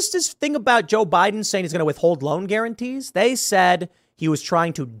 what's this thing about Joe Biden saying he's going to withhold loan guarantees? They said he was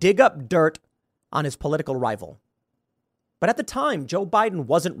trying to dig up dirt on his political rival. But at the time, Joe Biden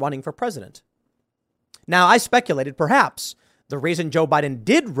wasn't running for president. Now, I speculated perhaps the reason Joe Biden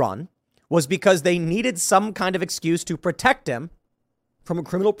did run was because they needed some kind of excuse to protect him from a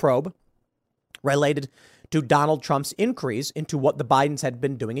criminal probe related to Donald Trump's inquiries into what the Bidens had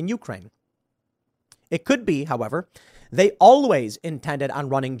been doing in Ukraine. It could be, however, they always intended on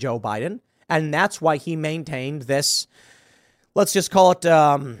running Joe Biden, and that's why he maintained this, let's just call it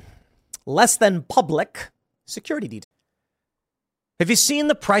less than public security detail. Have you seen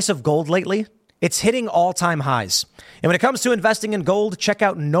the price of gold lately? It's hitting all-time highs. And when it comes to investing in gold, check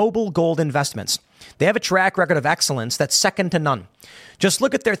out Noble Gold Investments. They have a track record of excellence that's second to none. Just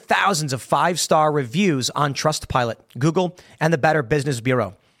look at their thousands of five-star reviews on Trustpilot, Google, and the Better Business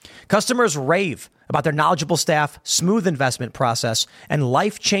Bureau. Customers rave about their knowledgeable staff, smooth investment process, and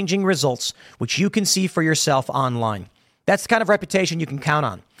life-changing results, which you can see for yourself online. That's the kind of reputation you can count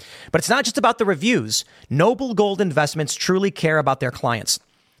on. But it's not just about the reviews. Noble Gold Investments truly care about their clients.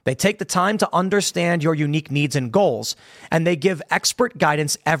 They take the time to understand your unique needs and goals, and they give expert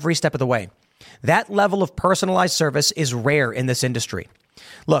guidance every step of the way. That level of personalized service is rare in this industry.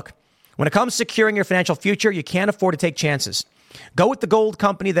 Look, when it comes to securing your financial future, you can't afford to take chances. Go with the gold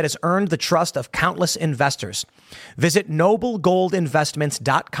company that has earned the trust of countless investors. Visit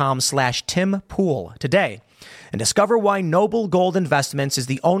noblegoldinvestments.com/Tim Pool today and discover why Noble Gold Investments is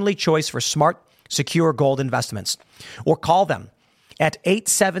the only choice for smart, secure gold investments. Or call them at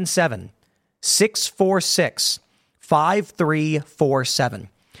 877-646-5347.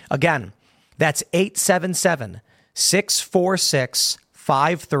 Again, that's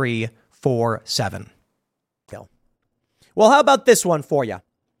 877-646-5347. Well, how about this one for you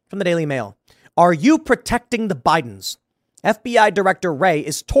from the Daily Mail? Are you protecting the Bidens? FBI Director Wray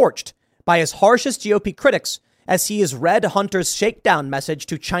is torched by his harshest GOP critics as he has read Hunter's shakedown message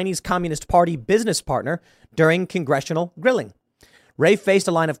to Chinese Communist Party business partner during congressional grilling. Wray faced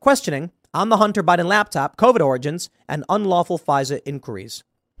a line of questioning on the Hunter Biden laptop, COVID origins, and unlawful FISA inquiries.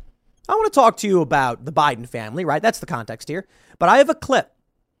 I want to talk to you about the Biden family, right? That's the context here. But I have a clip.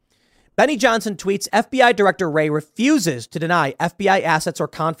 Benny Johnson tweets, FBI Director Wray refuses to deny FBI assets or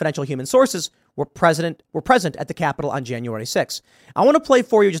confidential human sources were present at the Capitol on January 6. I want to play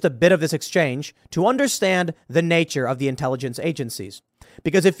for you just a bit of this exchange to understand the nature of the intelligence agencies.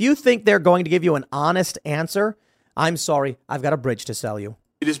 Because if you think they're going to give you an honest answer, I'm sorry, I've got a bridge to sell you.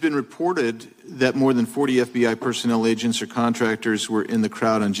 It has been reported that more than 40 FBI personnel, agents, or contractors were in the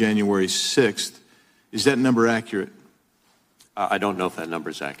crowd on January 6th. Is that number accurate? I don't know if that number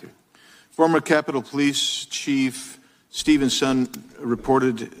is accurate. Former Capitol Police Chief Stephen Sun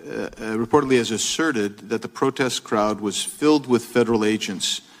reportedly has asserted that the protest crowd was filled with federal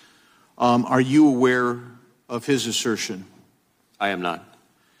agents. Are you aware of his assertion? I am not.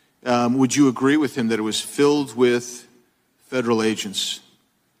 Would you agree with him that it was filled with federal agents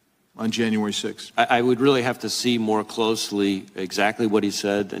on January 6th? I would really have to see more closely exactly what he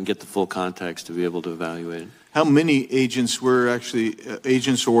said and get the full context to be able to evaluate it. How many agents were actually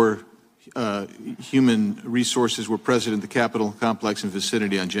agents or human resources were present in the Capitol complex and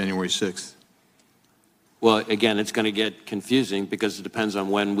vicinity on January 6th? Well, again, it's going to get confusing because it depends on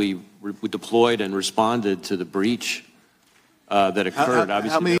when we deployed and responded to the breach that occurred.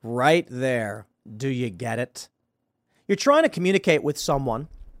 Obviously, right there. Do you get it? You're trying to communicate with someone.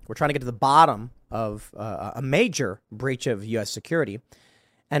 We're trying to get to the bottom of a major breach of U.S. security.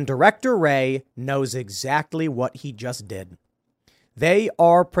 And Director Wray knows exactly what he just did. They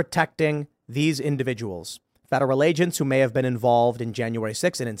are protecting these individuals, federal agents who may have been involved in January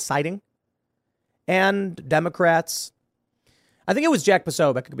 6th in inciting, and Democrats. I think it was Jack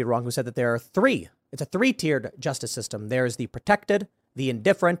Posobiec, I could be wrong, who said that there are three. It's a three-tiered justice system. There's the protected, the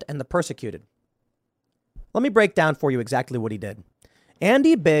indifferent, and the persecuted. Let me break down for you exactly what he did.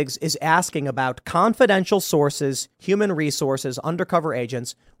 Andy Biggs is asking about confidential sources, human resources, undercover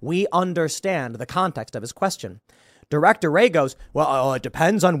agents. We understand the context of his question. Director Wray goes, well, it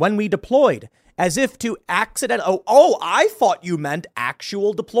depends on when we deployed, as if to accident. Oh, I thought you meant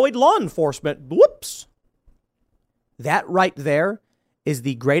actual deployed law enforcement. Whoops. That right there is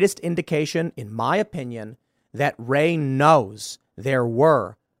the greatest indication, in my opinion, that Wray knows there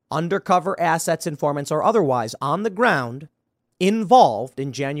were undercover assets, informants, or otherwise on the ground involved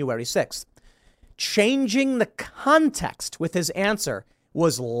in January 6th. Changing the context with his answer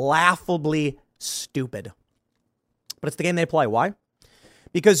was laughably stupid. But it's the game they play. Why?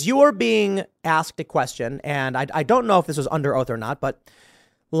 Because you are being asked a question, and I don't know if this was under oath or not, but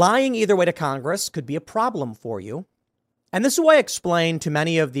lying either way to Congress could be a problem for you. And this is why I explain to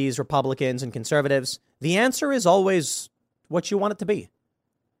many of these Republicans and conservatives, the answer is always what you want it to be.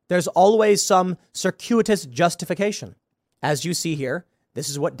 There's always some circuitous justification. As you see here, this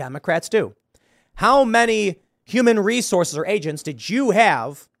is what Democrats do. How many human resources or agents did you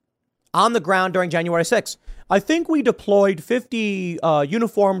have on the ground during January 6th? I think we deployed 50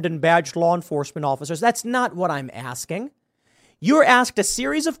 uniformed and badged law enforcement officers. That's not what I'm asking. You're asked a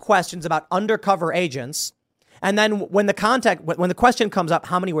series of questions about undercover agents. And then when the question comes up,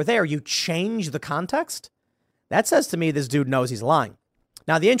 how many were there? You change the context. That says to me, this dude knows he's lying.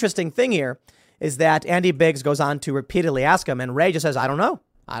 Now, the interesting thing here is that Andy Biggs goes on to repeatedly ask him, and Wray just says, I don't know.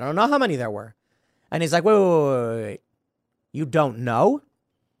 I don't know how many there were. And he's like, wait. You don't know?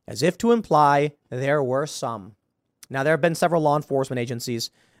 As if to imply there were some. Now, there have been several law enforcement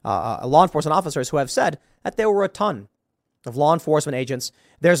agencies, law enforcement officers who have said that there were a ton of law enforcement agents.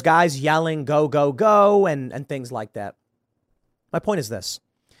 There's guys yelling, go, go, go, and things like that. My point is this.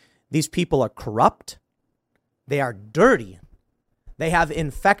 These people are corrupt. They are dirty. They have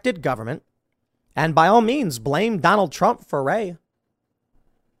infected government. And by all means, blame Donald Trump for Wray.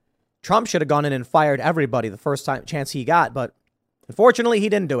 Trump should have gone in and fired everybody the first chance he got, but unfortunately, he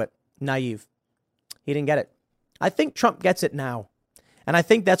didn't do it. Naive. He didn't get it. I think Trump gets it now. And I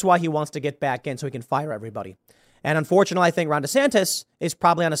think that's why he wants to get back in so he can fire everybody. And unfortunately, I think Ron DeSantis is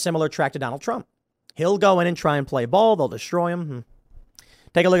probably on a similar track to Donald Trump. He'll go in and try and play ball. They'll destroy him.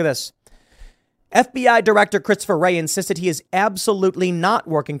 Take a look at this. FBI Director Christopher Wray insisted he is absolutely not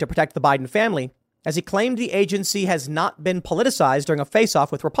working to protect the Biden family, as he claimed the agency has not been politicized during a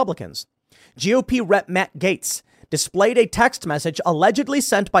face-off with Republicans. GOP Rep Matt Gaetz displayed a text message allegedly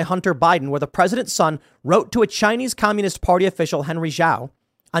sent by Hunter Biden where the president's son wrote to a Chinese Communist Party official, Henry Zhao,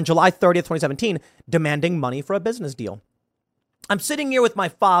 on July 30th, 2017, demanding money for a business deal. I'm sitting here with my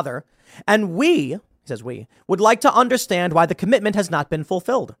father, and he says we, would like to understand why the commitment has not been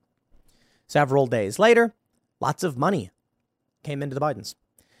fulfilled. Several days later, lots of money came into the Bidens.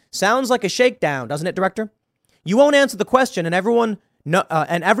 Sounds like a shakedown, doesn't it, Director? You won't answer the question, and everyone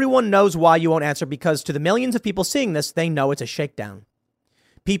knows why you won't answer, because to the millions of people seeing this, they know it's a shakedown.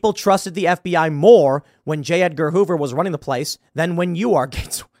 People trusted the FBI more when J. Edgar Hoover was running the place than when you are,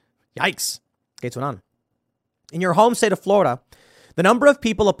 Gaetz. Yikes. Gaetz went on. In your home state of Florida, the number of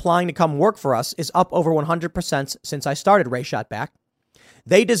people applying to come work for us is up over 100% since I started, Wray shot back.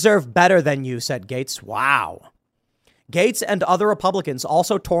 They deserve better than you, said Gaetz. Wow. Gaetz and other Republicans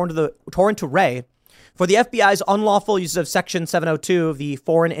also tore into Wray for the FBI's unlawful use of Section 702 of the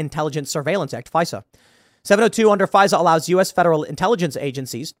Foreign Intelligence Surveillance Act, FISA. 702 under FISA allows U.S. federal intelligence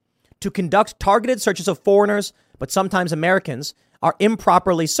agencies to conduct targeted searches of foreigners, but sometimes Americans are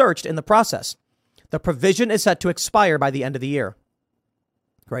improperly searched in the process. The provision is set to expire by the end of the year.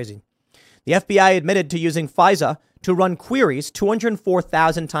 Crazy. The FBI admitted to using FISA to run queries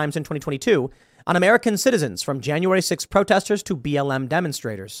 204,000 times in 2022, on American citizens, from January 6 protesters to BLM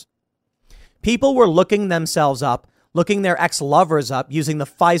demonstrators. People were looking themselves up, looking their ex-lovers up, using the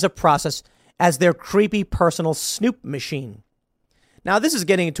FISA process as their creepy personal snoop machine. Now, this is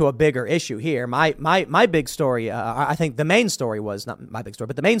getting into a bigger issue here. My big story, I think the main story was, not my big story,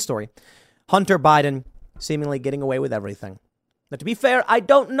 but the main story, Hunter Biden seemingly getting away with everything. Now, to be fair, I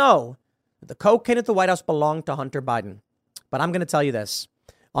don't know that the cocaine at the White House belonged to Hunter Biden. But I'm going to tell you this.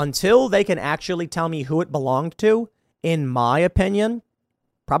 Until they can actually tell me who it belonged to, in my opinion,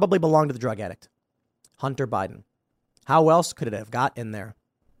 probably belonged to the drug addict, Hunter Biden. How else could it have got in there?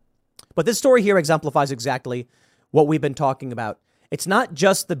 But this story here exemplifies exactly what we've been talking about. It's not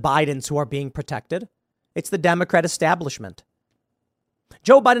just the Bidens who are being protected. It's the Democrat establishment.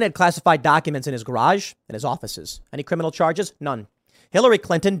 Joe Biden had classified documents in his garage and his offices. Any criminal charges? None. Hillary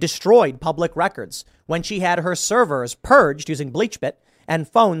Clinton destroyed public records when she had her servers purged using BleachBit and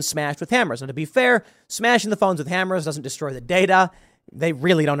phones smashed with hammers. And to be fair, smashing the phones with hammers doesn't destroy the data. They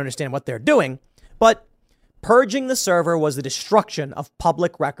really don't understand what they're doing. But purging the server was the destruction of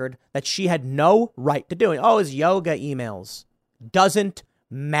public record that she had no right to doing. Oh, it's yoga emails. Doesn't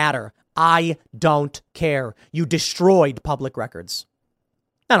matter. I don't care. You destroyed public records.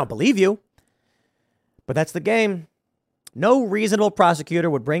 I don't believe you, but that's the game. No reasonable prosecutor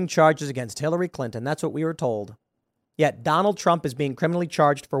would bring charges against Hillary Clinton. That's what we were told. Yet Donald Trump is being criminally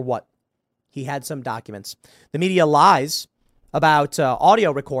charged for what? He had some documents. The media lies about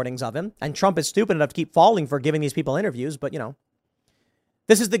audio recordings of him, and Trump is stupid enough to keep falling for giving these people interviews. But, you know,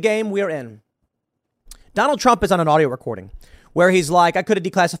 this is the game we're in. Donald Trump is on an audio recording where he's like, I could have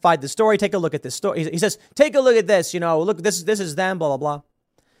declassified the story. Take a look at this story. He says, take a look at this. You know, look, this is them, blah, blah, blah.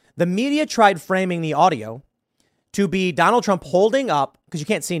 The media tried framing the audio to be Donald Trump holding up, because you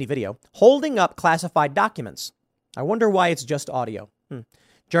can't see any video, holding up classified documents. I wonder why it's just audio.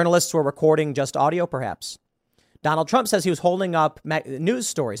 Journalists were recording just audio, perhaps. Donald Trump says he was holding up news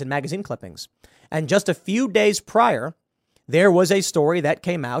stories and magazine clippings. And just a few days prior, there was a story that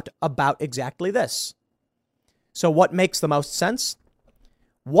came out about exactly this. So what makes the most sense?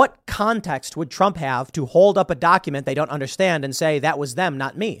 What context would Trump have to hold up a document they don't understand and say that was them,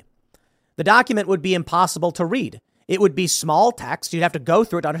 not me? The document would be impossible to read. It would be small text. You'd have to go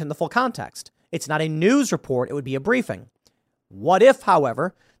through it to understand the full context. It's not a news report. It would be a briefing. What if,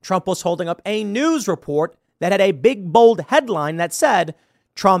 however, Trump was holding up a news report that had a big, bold headline that said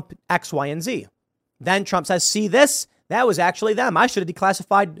Trump X, Y, and Z? Then Trump says, see this? That was actually them. I should have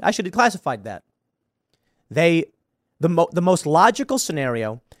declassified that. The most logical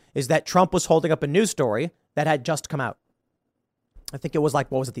scenario is that Trump was holding up a news story that had just come out. I think it was like,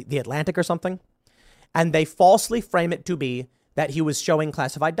 what was it, the Atlantic or something? And they falsely frame it to be that he was showing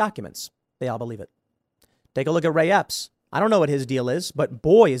classified documents. They all believe it. Take a look at Ray Epps. I don't know what his deal is, but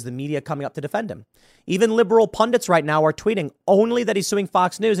boy, is the media coming up to defend him. Even liberal pundits right now are tweeting only that he's suing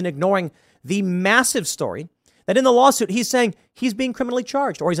Fox News and ignoring the massive story that in the lawsuit, he's saying he's being criminally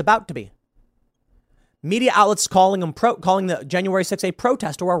charged or he's about to be. Media outlets calling the January 6th a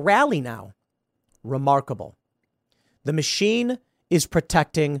protest or a rally now. Remarkable. The machine is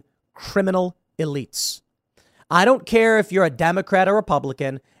protecting criminal elites. I don't care if you're a Democrat or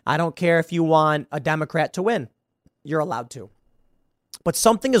Republican. I don't care if you want a Democrat to win. You're allowed to. But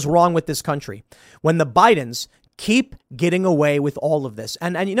something is wrong with this country when the Bidens keep getting away with all of this.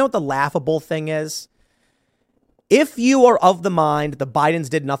 And you know what the laughable thing is? If you are of the mind the Bidens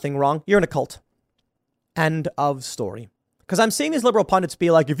did nothing wrong, you're in a cult. End of story. Because I'm seeing these liberal pundits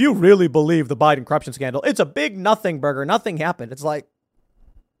be like, if you really believe the Biden corruption scandal, it's a big nothing burger. Nothing happened. It's like,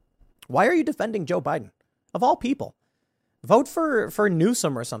 why are you defending Joe Biden? Of all people, vote for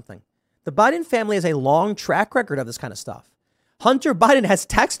Newsom or something. The Biden family has a long track record of this kind of stuff. Hunter Biden has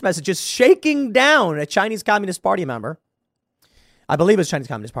text messages shaking down a Chinese Communist Party member. I believe it's Chinese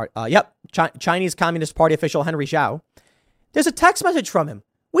Communist Party. Chinese Communist Party official Henry Zhao. There's a text message from him.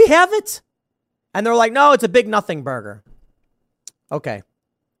 We have it. And they're like, no, it's a big nothing burger. Okay,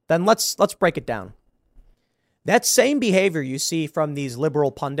 then let's break it down. That same behavior you see from these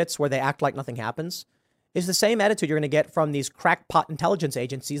liberal pundits where they act like nothing happens is the same attitude you're going to get from these crackpot intelligence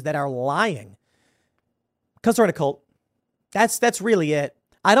agencies that are lying because they're in a cult. That's really it.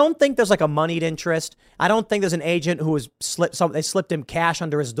 I don't think there's like a moneyed interest. I don't think there's an agent who was they slipped him cash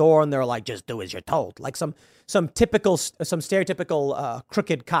under his door and they're like, just do as you're told. Like some stereotypical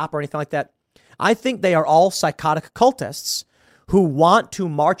crooked cop or anything like that. I think they are all psychotic cultists who want to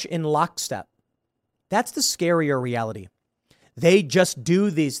march in lockstep. That's the scarier reality. They just do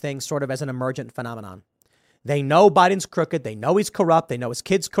these things sort of as an emergent phenomenon. They know Biden's crooked. They know he's corrupt. They know his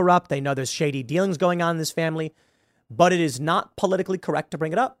kid's corrupt. They know there's shady dealings going on in this family. But it is not politically correct to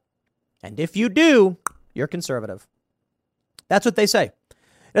bring it up. And if you do, you're conservative. That's what they say.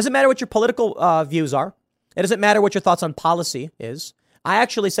 It doesn't matter what your political views are. It doesn't matter what your thoughts on policy is. I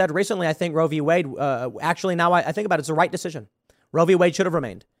actually said recently, I think Roe v. Wade, actually now I think about it, it's the right decision. Roe v. Wade should have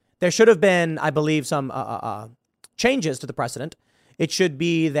remained. There should have been, I believe, some changes to the precedent. It should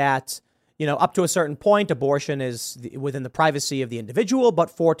be that, up to a certain point, abortion is within the privacy of the individual,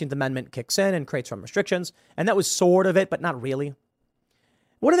 but 14th Amendment kicks in and creates some restrictions. And that was sort of it, but not really.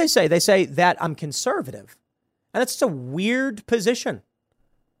 What do they say? They say that I'm conservative. And that's just a weird position.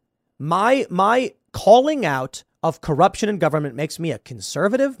 My calling out of corruption in government makes me a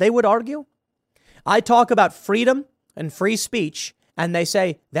conservative, they would argue. I talk about freedom and free speech, and they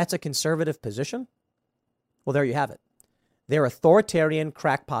say that's a conservative position. Well, there you have it. They're authoritarian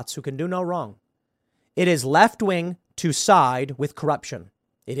crackpots who can do no wrong. It is left wing to side with corruption.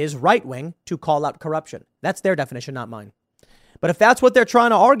 It is right wing to call out corruption. That's their definition, not mine. But if that's what they're trying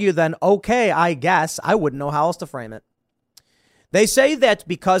to argue, then okay, I guess I wouldn't know how else to frame it. They say that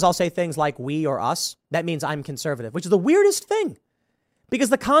because I'll say things like we or us, that means I'm conservative, which is the weirdest thing. Because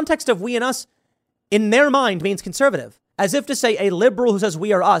the context of we and us in their mind means conservative. As if to say a liberal who says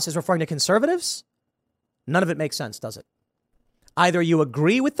we or us is referring to conservatives. None of it makes sense, does it? Either you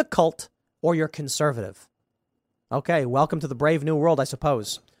agree with the cult or you're conservative. Okay, welcome to the brave new world, I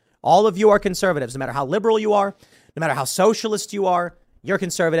suppose. All of you are conservatives, no matter how liberal you are, no matter how socialist you are, you're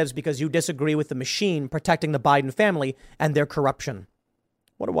conservatives because you disagree with the machine protecting the Biden family and their corruption.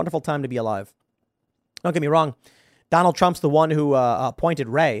 What a wonderful time to be alive. Don't get me wrong. Donald Trump's the one who appointed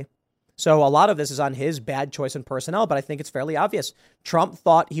Wray. So a lot of this is on his bad choice in personnel, but I think it's fairly obvious. Trump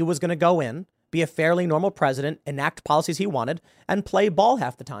thought he was going to go in, be a fairly normal president, enact policies he wanted, and play ball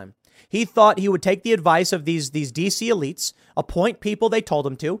half the time. He thought he would take the advice of these DC elites, appoint people they told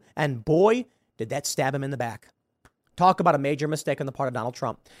him to, and boy, did that stab him in the back. Talk about a major mistake on the part of Donald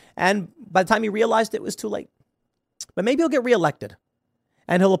Trump. And by the time he realized it was too late. But maybe he'll get reelected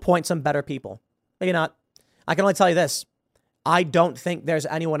and he'll appoint some better people. Maybe not. I can only tell you this. I don't think there's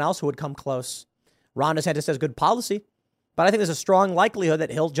anyone else who would come close. Ron DeSantis has good policy, but I think there's a strong likelihood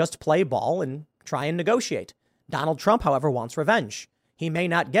that he'll just play ball and try and negotiate. Donald Trump, however, wants revenge. He may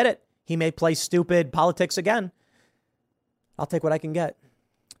not get it. He may play stupid politics again. I'll take what I can get.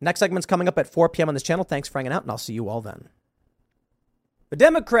 Next segment's coming up at 4 p.m. on this channel. Thanks for hanging out, and I'll see you all then. The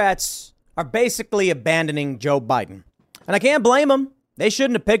Democrats are basically abandoning Joe Biden. And I can't blame them. They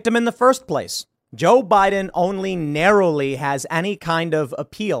shouldn't have picked him in the first place. Joe Biden only narrowly has any kind of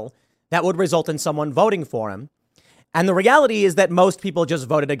appeal that would result in someone voting for him. And the reality is that most people just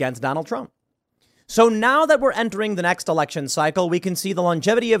voted against Donald Trump. So now that we're entering the next election cycle, we can see the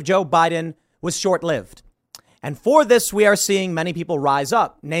longevity of Joe Biden was short-lived. And for this, we are seeing many people rise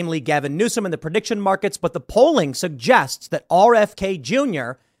up, namely Gavin Newsom in the prediction markets. But the polling suggests that RFK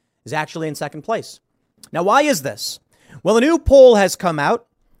Jr. is actually in second place. Now, why is this? Well, a new poll has come out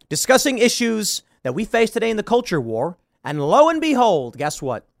discussing issues that we face today in the culture war. And lo and behold, guess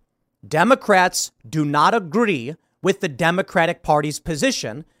what? Democrats do not agree with the Democratic Party's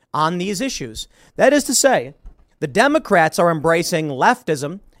position on these issues. That is to say, the Democrats are embracing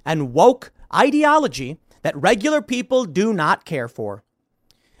leftism and woke ideology that regular people do not care for.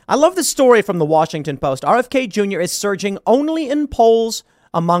 I love this story from the Washington Post. RFK Jr. is surging only in polls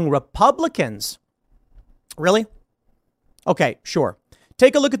among Republicans. Really? Okay, sure.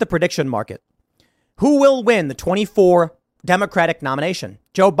 Take a look at the prediction market. Who will win the 24 Democratic nomination?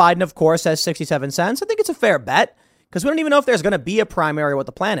 Joe Biden, of course, has 67 cents. I think it's a fair bet because we don't even know if there's going to be a primary or what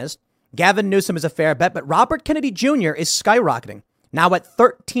the plan is. Gavin Newsom is a fair bet, but Robert Kennedy Jr. is skyrocketing, now at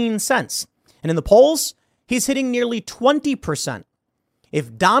 13 cents. And in the polls, he's hitting nearly 20%.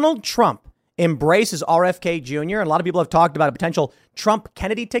 If Donald Trump embraces RFK Jr., and a lot of people have talked about a potential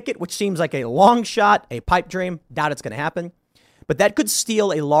Trump-Kennedy ticket, which seems like a long shot, a pipe dream, doubt it's going to happen. But that could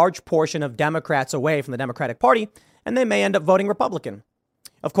steal a large portion of Democrats away from the Democratic Party, and they may end up voting Republican.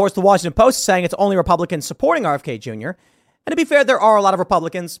 Of course, the Washington Post is saying it's only Republicans supporting RFK Jr. And to be fair, there are a lot of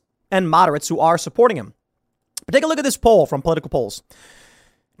Republicans and moderates who are supporting him. But take a look at this poll from Political Polls.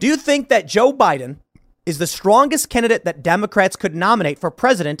 Do you think that Joe Biden is the strongest candidate that Democrats could nominate for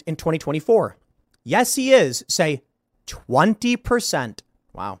president in 2024? Yes, he is. Say 20%.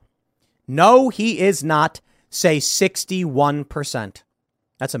 Wow. No, he is not. Say 61%.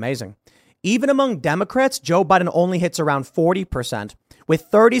 That's amazing. Even among Democrats, Joe Biden only hits around 40%, with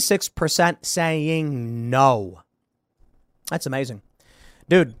 36% saying no. That's amazing.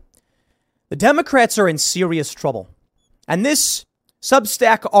 Dude, the Democrats are in serious trouble. And this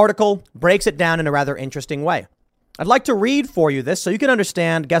Substack article breaks it down in a rather interesting way. I'd like to read for you this so you can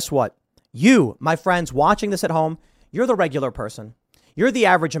understand, guess what? You, my friends watching this at home, you're the regular person. You're the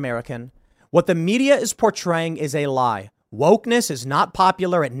average American. What the media is portraying is a lie. Wokeness is not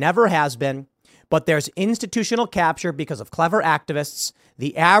popular. It never has been. But there's institutional capture because of clever activists.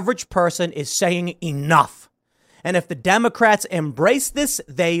 The average person is saying enough. And if the Democrats embrace this,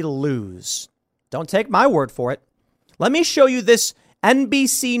 they lose. Don't take my word for it. Let me show you this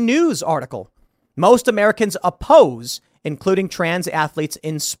NBC News article. Most Americans oppose including trans athletes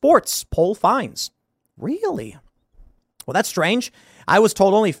in sports, poll finds. Really? Well, that's strange. I was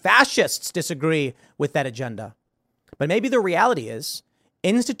told only fascists disagree with that agenda. But maybe the reality is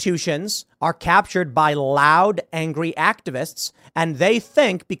institutions are captured by loud, angry activists, and they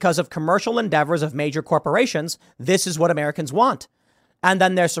think because of commercial endeavors of major corporations, this is what Americans want. And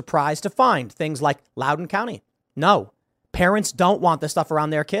then they're surprised to find things like Loudoun County. No, parents don't want this stuff around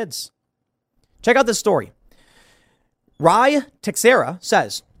their kids. Check out this story. Rai Teixeira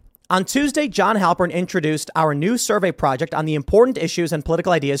says, on Tuesday, John Halpern introduced our new survey project on the important issues and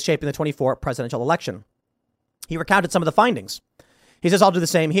political ideas shaping the 2024 presidential election. He recounted some of the findings. He says, I'll do the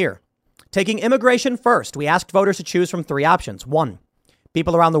same here. Taking immigration first, we asked voters to choose from three options. 1,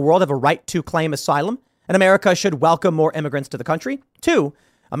 people around the world have a right to claim asylum, and America should welcome more immigrants to the country. 2,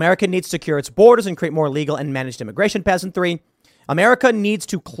 America needs to secure its borders and create more legal and managed immigration paths. And 3, America needs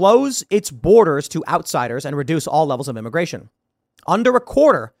to close its borders to outsiders and reduce all levels of immigration. Under a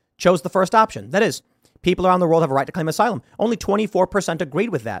quarter chose the first option. That is, people around the world have a right to claim asylum. Only 24% agreed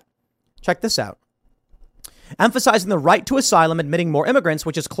with that. Check this out. Emphasizing the right to asylum, admitting more immigrants,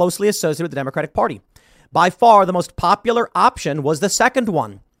 which is closely associated with the Democratic Party. By far, the most popular option was the second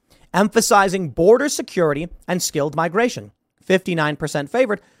one, emphasizing border security and skilled migration. 59%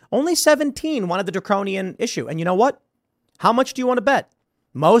 favored. Only 17 wanted the draconian issue. And you know what? How much do you want to bet?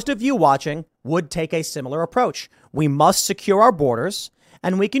 Most of you watching would take a similar approach. We must secure our borders,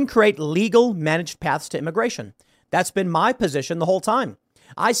 and we can create legal managed paths to immigration. That's been my position the whole time.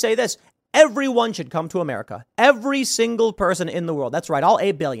 I say this, everyone should come to America. Every single person in the world. That's right, all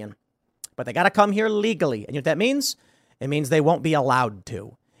 8 billion. But they got to come here legally. And you know what that means? It means they won't be allowed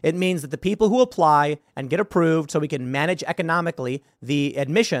to. It means that the people who apply and get approved so we can manage economically the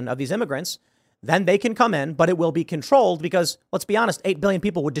admission of these immigrants, then they can come in, but it will be controlled because, let's be honest, 8 billion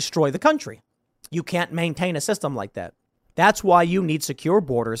people would destroy the country. You can't maintain a system like that. That's why you need secure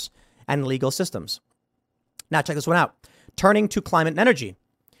borders and legal systems. Now, check this one out. Turning to climate and energy.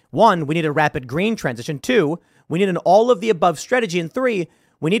 1, we need a rapid green transition. 2, we need an all of the above strategy. And 3,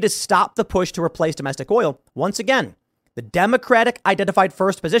 we need to stop the push to replace domestic oil. Once again, the Democratic identified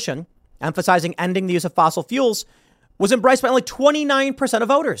first position, emphasizing ending the use of fossil fuels, was embraced by only 29% of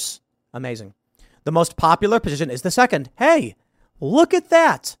voters. Amazing. The most popular position is the second. Hey, look at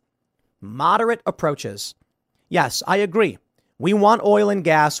that. Moderate approaches. Yes, I agree. We want oil and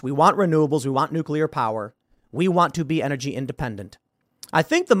gas. We want renewables. We want nuclear power. We want to be energy independent. I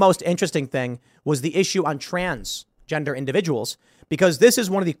think the most interesting thing was the issue on transgender individuals, because this is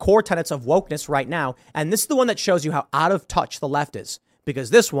one of the core tenets of wokeness right now. And this is the one that shows you how out of touch the left is, because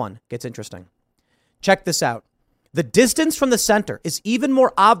this one gets interesting. Check this out. The distance from the center is even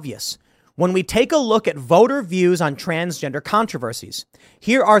more obvious when we take a look at voter views on transgender controversies.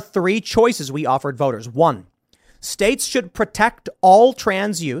 Here are 3 choices we offered voters. 1, states should protect all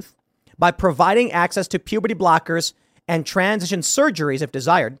trans youth by providing access to puberty blockers and transition surgeries if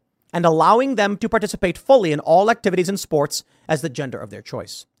desired, and allowing them to participate fully in all activities and sports as the gender of their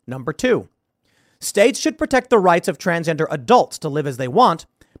choice. Number 2, states should protect the rights of transgender adults to live as they want,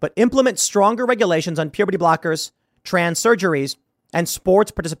 but implement stronger regulations on puberty blockers, trans surgeries, and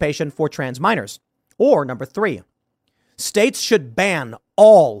sports participation for trans minors. Or number 3, states should ban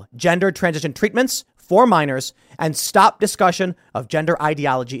all gender transition treatments for minors and stop discussion of gender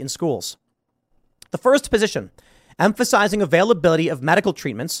ideology in schools. The first position, emphasizing availability of medical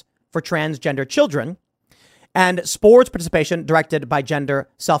treatments for transgender children and sports participation directed by gender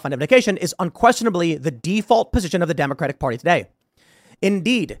self-identification, is unquestionably the default position of the Democratic Party today.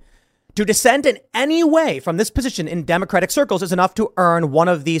 Indeed, to dissent in any way from this position in Democratic circles is enough to earn one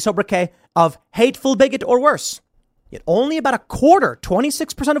of the sobriquet of hateful bigot or worse. Yet only about a quarter,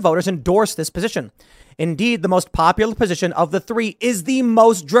 26% of voters endorse this position. Indeed, the most popular position of the 3 is the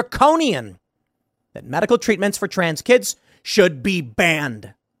most draconian, that medical treatments for trans kids should be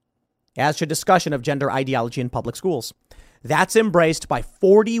banned, as should discussion of gender ideology in public schools. That's embraced by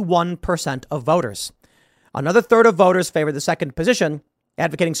 41% of voters. Another third of voters favor the second position,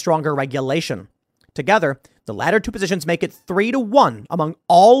 advocating stronger regulation. Together, the latter 2 positions make it 3-1 among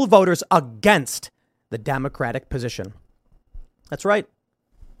all voters against the Democratic position. That's right.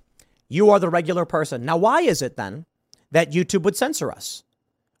 You are the regular person. Now, why is it then that YouTube would censor us?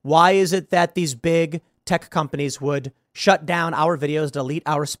 Why is it that these big tech companies would shut down our videos, delete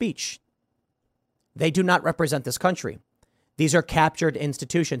our speech. They do not represent this country. These are captured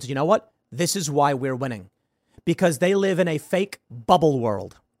institutions. You know what? This is why we're winning. Because they live in a fake bubble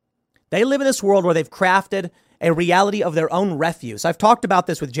world. They live in this world where they've crafted a reality of their own refuse. I've talked about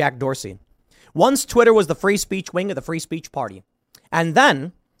this with Jack Dorsey. Once Twitter was the free speech wing of the free speech party. And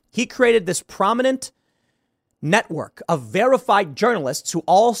then he created this prominent network of verified journalists who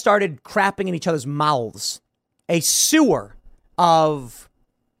all started crapping in each other's mouths. A sewer of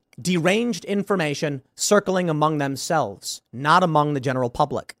deranged information circling among themselves, not among the general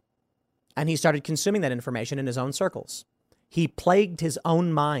public. And he started consuming that information in his own circles. He plagued his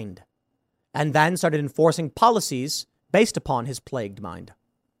own mind and then started enforcing policies based upon his plagued mind.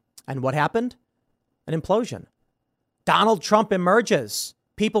 And what happened? An implosion. Donald Trump emerges.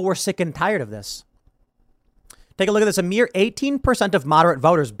 People were sick and tired of this. Take a look at this. A mere 18% of moderate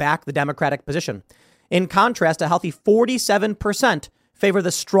voters back the Democratic position. In contrast, a healthy 47% favor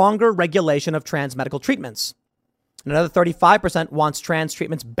the stronger regulation of trans medical treatments. Another 35% wants trans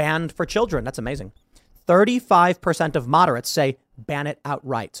treatments banned for children. That's amazing. 35% of moderates say ban it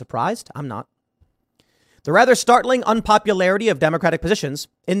outright. Surprised? I'm not. The rather startling unpopularity of Democratic positions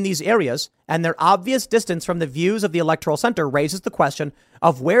in these areas and their obvious distance from the views of the electoral center raises the question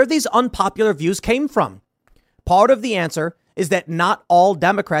of where these unpopular views came from. Part of the answer is that not all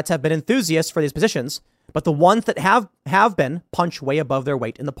Democrats have been enthusiasts for these positions, but the ones that have been punch way above their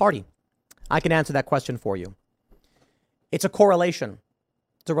weight in the party. I can answer that question for you. It's a correlation.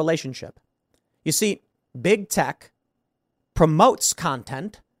 It's a relationship. You see, big tech promotes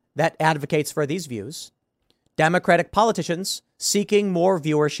content that advocates for these views. Democratic politicians seeking more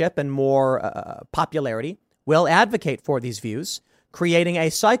viewership and more popularity will advocate for these views, creating a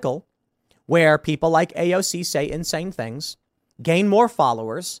cycle where people like AOC say insane things, gain more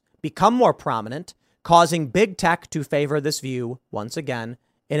followers, become more prominent, causing big tech to favor this view once again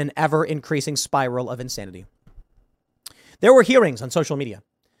in an ever increasing spiral of insanity. There were hearings on social media,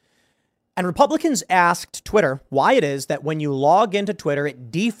 and Republicans asked Twitter why it is that when you log into Twitter,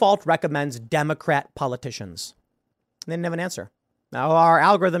 it default recommends Democrat politicians. They didn't have an answer. Now our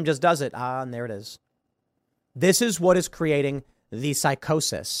algorithm just does it. And there it is. This is what is creating the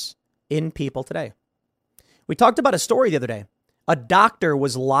psychosis in people today. We talked about a story the other day. A doctor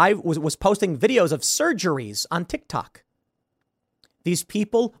was posting videos of surgeries on TikTok. These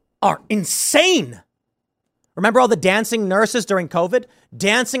people are insane. Remember all the dancing nurses during COVID?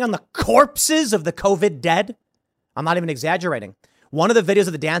 Dancing on the corpses of the COVID dead? I'm not even exaggerating. One of the videos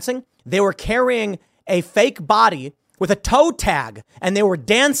of the dancing, they were carrying a fake body with a toe tag and they were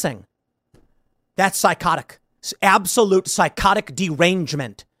dancing. That's psychotic. Absolute psychotic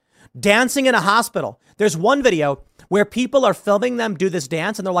derangement. Dancing in a hospital. There's one video where people are filming them do this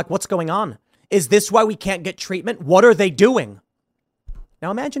dance and they're like, what's going on? Is this why we can't get treatment? What are they doing? Now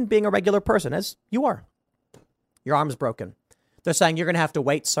imagine being a regular person, as you are. Your arm's broken. They're saying you're going to have to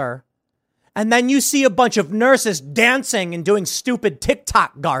wait, sir. And then you see a bunch of nurses dancing and doing stupid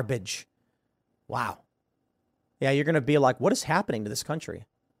TikTok garbage. Wow. Yeah, you're going to be like, what is happening to this country?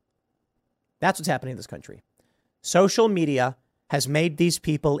 That's what's happening to this country. Social media has made these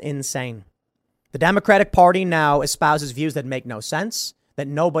people insane. The Democratic Party now espouses views that make no sense, that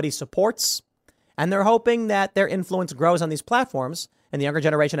nobody supports, and they're hoping that their influence grows on these platforms and the younger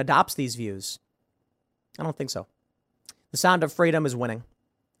generation adopts these views. I don't think so. The sound of freedom is winning.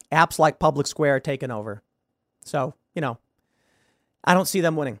 Apps like Public Square are taking over. So, I don't see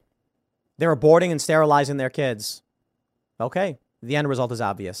them winning. They're aborting and sterilizing their kids. Okay, the end result is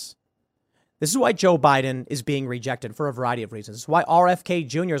obvious. This is why Joe Biden is being rejected for a variety of reasons. This is why RFK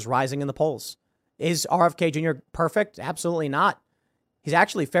Jr. is rising in the polls. Is RFK Jr. perfect? Absolutely not. He's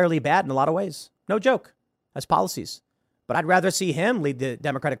actually fairly bad in a lot of ways. No joke. That's policies. But I'd rather see him lead the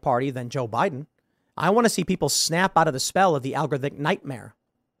Democratic Party than Joe Biden. I want to see people snap out of the spell of the algorithmic nightmare.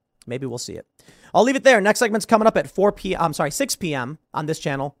 Maybe we'll see it. I'll leave it there. Next segment's coming up at 6 p.m. on this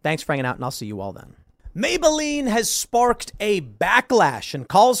channel. Thanks for hanging out, and I'll see you all then. Maybelline has sparked a backlash and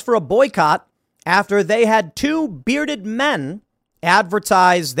calls for a boycott after they had two bearded men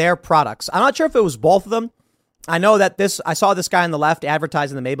advertise their products. I'm not sure if it was both of them. I know that I saw this guy on the left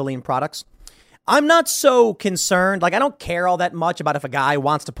advertising the Maybelline products. I'm not so concerned. I don't care all that much about if a guy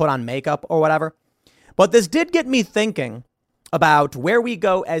wants to put on makeup or whatever. But this did get me thinking about where we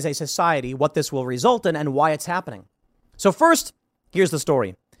go as a society, what this will result in, and why it's happening. So first, here's the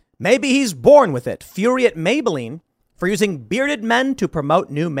story. Maybe he's born with it. Fury at Maybelline for using bearded men to promote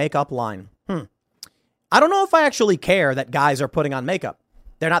new makeup line. I don't know if I actually care that guys are putting on makeup.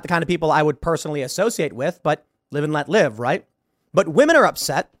 They're not the kind of people I would personally associate with, but live and let live, right? But women are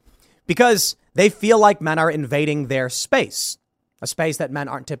upset because They feel like men are invading their space, a space that men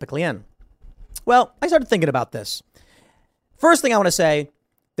aren't typically in. Well, I started thinking about this. First thing I want to say,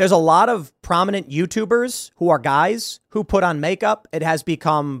 there's a lot of prominent YouTubers who are guys who put on makeup. It has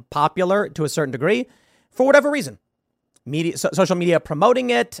become popular to a certain degree for whatever reason. Social media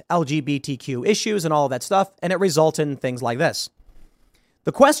promoting it, LGBTQ issues and all of that stuff, and it results in things like this.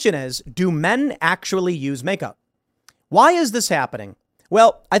 The question is, do men actually use makeup? Why is this happening?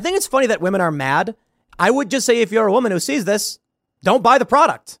 Well, I think it's funny that women are mad. I would just say if you're a woman who sees this, don't buy the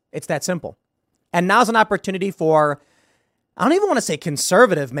product. It's that simple. And now's an opportunity for, I don't even want to say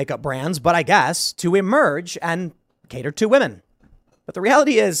conservative makeup brands, but I guess to emerge and cater to women. But the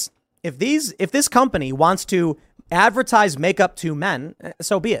reality is, if this company wants to advertise makeup to men,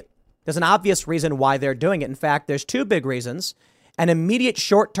 so be it. There's an obvious reason why they're doing it. In fact, there's two big reasons: an immediate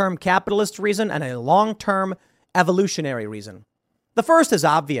short-term capitalist reason and a long-term evolutionary reason. The first is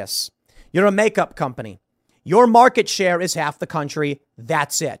obvious. You're a makeup company. Your market share is half the country.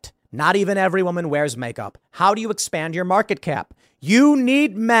 That's it. Not even every woman wears makeup. How do you expand your market cap? You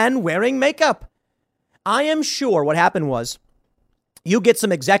need men wearing makeup. I am sure what happened was you get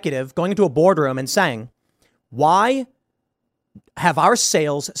some executive going into a boardroom and saying, why have our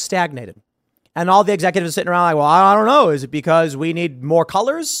sales stagnated? And all the executives sitting around like, well, I don't know. Is it because we need more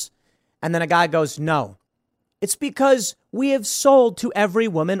colors? And then a guy goes, no, it's because we have sold to every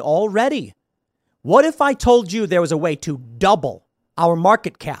woman already. What if I told you there was a way to double our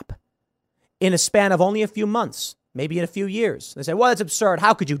market cap in a span of only a few months, maybe in a few years? They say, well, that's absurd.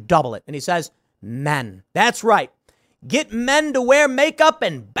 How could you double it? And he says, men. That's right. Get men to wear makeup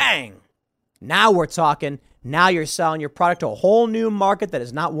and bang. Now we're talking. Now you're selling your product to a whole new market that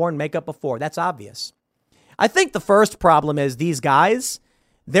has not worn makeup before. That's obvious. I think the first problem is these guys,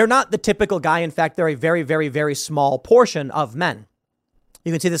 they're not the typical guy. In fact, they're a very, very, very small portion of men.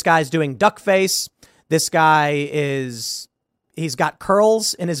 You can see this guy's doing duck face. This guy he's got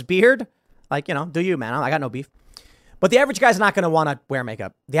curls in his beard. Like, do you, man? I got no beef. But the average guy's not going to want to wear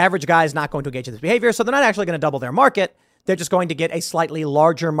makeup. The average guy is not going to engage in this behavior. So they're not actually going to double their market. They're just going to get a slightly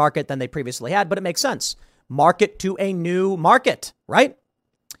larger market than they previously had. But it makes sense. Market to a new market, right?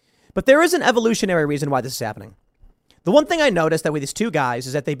 But there is an evolutionary reason why this is happening. The one thing I noticed that with these two guys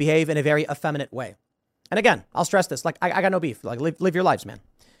is that they behave in a very effeminate way. And again, I'll stress this. Like, I got no beef. Like, live your lives, man.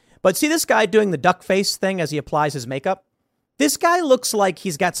 But see this guy doing the duck face thing as he applies his makeup? This guy looks like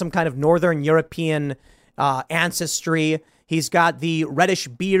he's got some kind of Northern European ancestry. He's got the reddish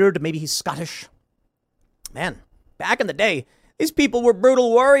beard. Maybe he's Scottish. Man, back in the day, these people were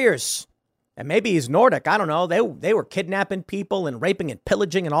brutal warriors. And maybe he's Nordic. I don't know. They were kidnapping people and raping and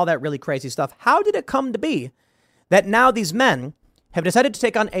pillaging and all that really crazy stuff. How did it come to be that now these men have decided to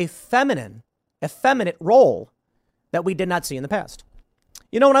take on a effeminate role that we did not see in the past?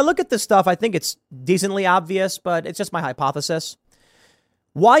 When I look at this stuff, I think it's decently obvious, but it's just my hypothesis.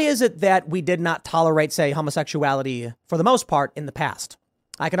 Why is it that we did not tolerate, say, homosexuality for the most part in the past?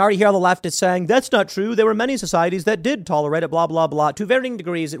 I can already hear the left is saying, that's not true. There were many societies that did tolerate it, blah, blah, blah. To varying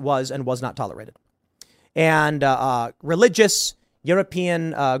degrees, it was and was not tolerated. And religious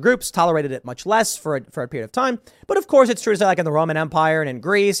European groups tolerated it much less for a period of time. But of course, it's true to say like in the Roman Empire and in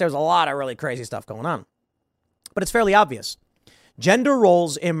Greece, there was a lot of really crazy stuff going on. But it's fairly obvious. Gender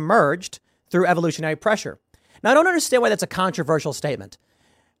roles emerged through evolutionary pressure. Now, I don't understand why that's a controversial statement.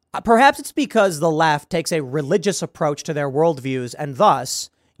 Perhaps it's because the left takes a religious approach to their worldviews, and thus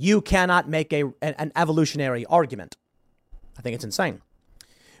you cannot make an evolutionary argument. I think it's insane.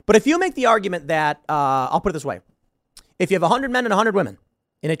 But if you make the argument that, I'll put it this way. If you have 100 men and 100 women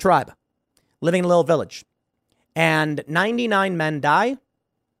in a tribe living in a little village and 99 men die,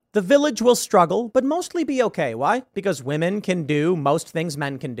 the village will struggle, but mostly be okay. Why? Because women can do most things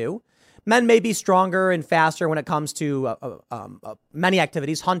men can do. Men may be stronger and faster when it comes to many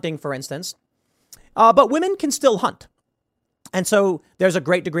activities, hunting, for instance. But women can still hunt. And so there's a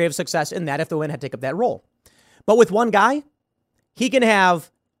great degree of success in that if the women had to take up that role. But with one guy, he can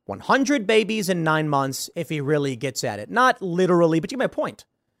have 100 babies in 9 months if he really gets at it. Not literally, but you get my point.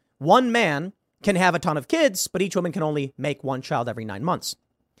 One man can have a ton of kids, but each woman can only make one child every 9 months.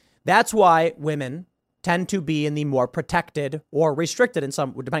 That's why women tend to be in the more protected or restricted, in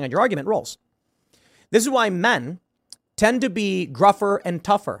some, depending on your argument, roles. This is why men tend to be gruffer and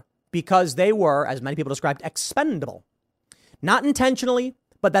tougher, because they were, as many people described, expendable. Not intentionally,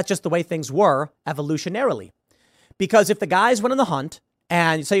 but that's just the way things were evolutionarily. Because if the guys went on the hunt,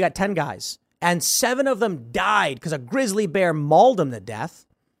 and so you got 10 guys, and 7 of them died because a grizzly bear mauled them to death,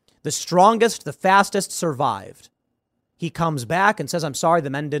 the strongest, the fastest survived. He comes back and says, I'm sorry,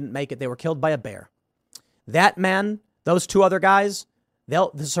 the men didn't make it. They were killed by a bear. That man, those 2 other guys,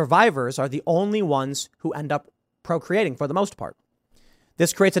 The survivors are the only ones who end up procreating for the most part.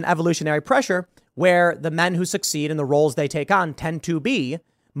 This creates an evolutionary pressure where the men who succeed in the roles they take on tend to be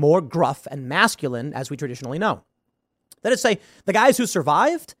more gruff and masculine, as we traditionally know. That is to say, the guys who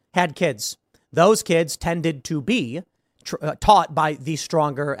survived had kids. Those kids tended to be taught by the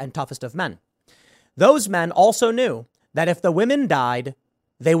stronger and toughest of men. Those men also knew that if the women died,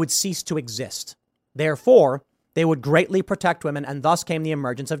 they would cease to exist. Therefore, they would greatly protect women, and thus came the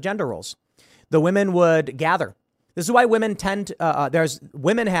emergence of gender roles. The women would gather. This is why women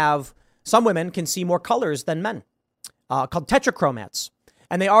some women can see more colors than men, called tetrachromats.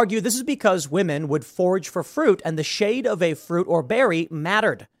 And they argue this is because women would forage for fruit, and the shade of a fruit or berry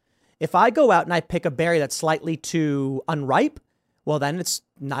mattered. If I go out and I pick a berry that's slightly too unripe, well, then it's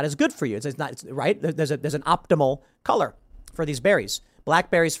not as good for you. It's not right. There's an optimal color for these berries.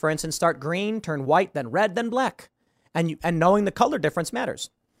 Blackberries, for instance, start green, turn white, then red, then black. And knowing the color difference matters.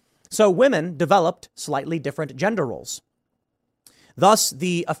 So women developed slightly different gender roles. Thus,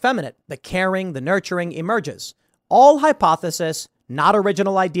 the effeminate, the caring, the nurturing emerges. All hypothesis, not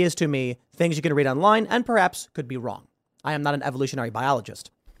original ideas to me, things you can read online and perhaps could be wrong. I am not an evolutionary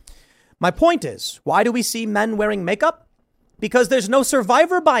biologist. My point is, why do we see men wearing makeup? Because there's no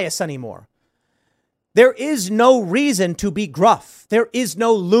survivor bias anymore. There is no reason to be gruff. There is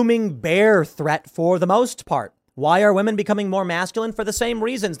no looming bear threat for the most part. Why are women becoming more masculine? For the same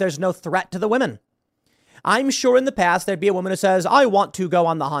reasons. There's no threat to the women. I'm sure in the past there'd be a woman who says, I want to go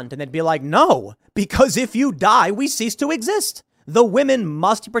on the hunt. And they'd be like, no, because if you die, we cease to exist. The women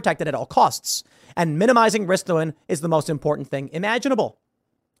must be protected at all costs. And minimizing risk to women is the most important thing imaginable.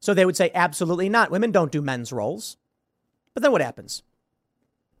 So they would say, absolutely not. Women don't do men's roles. But then what happens?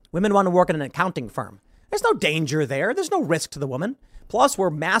 Women want to work in an accounting firm. There's no danger there. There's no risk to the woman. Plus, we're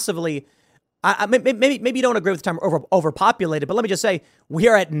massively, maybe you don't agree with the term overpopulated, but let me just say, we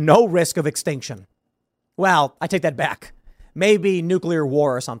are at no risk of extinction. Well, I take that back. Maybe nuclear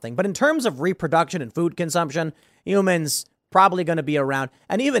war or something. But in terms of reproduction and food consumption, humans probably going to be around.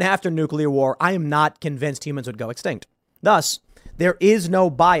 And even after nuclear war, I am not convinced humans would go extinct. Thus, there is no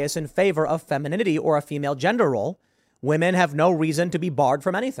bias in favor of femininity or a female gender role. Women have no reason to be barred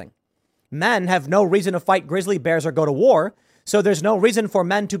from anything. Men have no reason to fight grizzly bears or go to war. So there's no reason for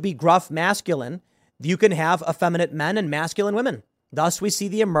men to be gruff masculine. You can have effeminate men and masculine women. Thus, we see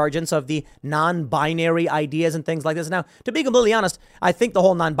the emergence of the non-binary ideas and things like this. Now, to be completely honest, I think the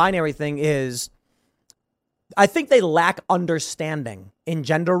whole non-binary thing I think they lack understanding in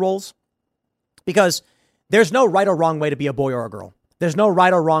gender roles, because there's no right or wrong way to be a boy or a girl. There's no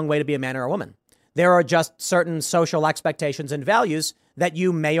right or wrong way to be a man or a woman. There are just certain social expectations and values that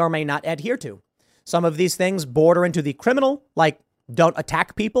you may or may not adhere to. Some of these things border into the criminal, like don't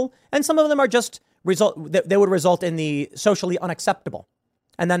attack people. And some of them are just they would result in the socially unacceptable.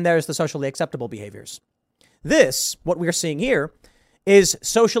 And then there's the socially acceptable behaviors. This, what we're seeing here, is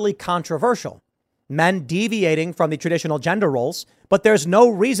socially controversial. Men deviating from the traditional gender roles, but there's no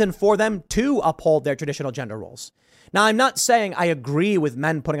reason for them to uphold their traditional gender roles. Now, I'm not saying I agree with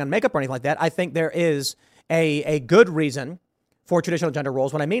men putting on makeup or anything like that. I think there is a good reason for traditional gender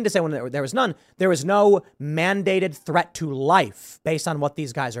roles. When I mean to say when there is none, there is no mandated threat to life based on what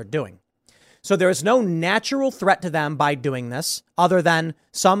these guys are doing. So there is no natural threat to them by doing this, other than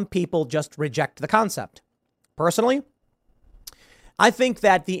some people just reject the concept. Personally, I think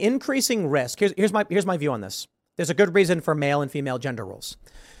that the increasing risk, here's my view on this. There's a good reason for male and female gender roles.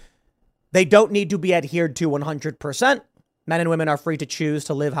 They don't need to be adhered to 100%. Men and women are free to choose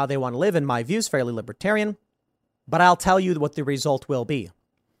to live how they want to live. In my views, fairly libertarian. But I'll tell you what the result will be.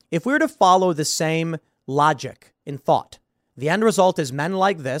 If we were to follow the same logic in thought, the end result is men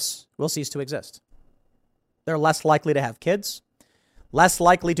like this will cease to exist. They're less likely to have kids, less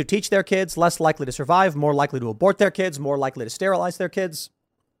likely to teach their kids, less likely to survive, more likely to abort their kids, more likely to sterilize their kids.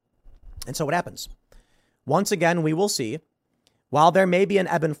 And so what happens? Once again, we will see, while there may be an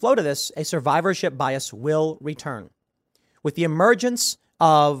ebb and flow to this, a survivorship bias will return. With the emergence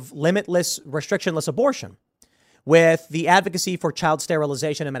of limitless, restrictionless abortion, with the advocacy for child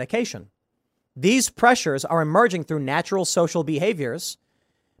sterilization and medication, these pressures are emerging through natural social behaviors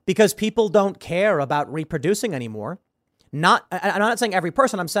because people don't care about reproducing anymore. I'm not saying every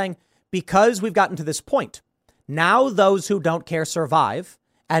person, I'm saying because we've gotten to this point, now those who don't care survive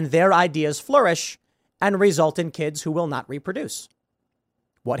and their ideas flourish and result in kids who will not reproduce.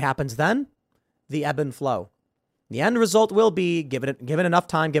 What happens then? The ebb and flow. The end result will be, give it enough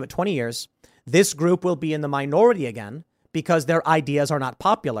time, give it 20 years, this group will be in the minority again because their ideas are not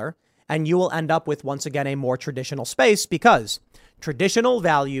popular. And you will end up with, once again, a more traditional space because traditional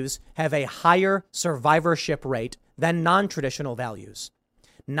values have a higher survivorship rate than non-traditional values.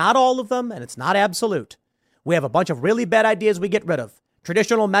 Not all of them, and it's not absolute. We have a bunch of really bad ideas we get rid of.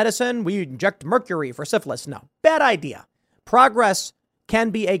 Traditional medicine, we inject mercury for syphilis. No, bad idea. Progress can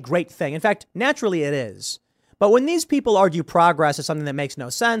be a great thing. In fact, naturally it is. But when these people argue progress is something that makes no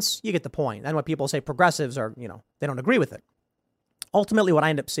sense, you get the point. And when people say progressives are, they don't agree with it. Ultimately, what I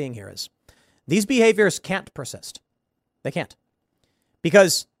end up seeing here is these behaviors can't persist. They can't.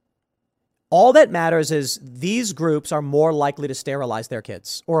 Because all that matters is these groups are more likely to sterilize their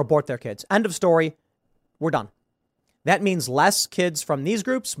kids or abort their kids. End of story. We're done. That means less kids from these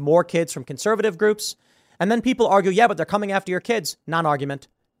groups, more kids from conservative groups. And then people argue, yeah, but they're coming after your kids. Non-argument.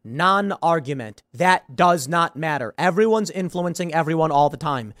 Non-argument. That does not matter. Everyone's influencing everyone all the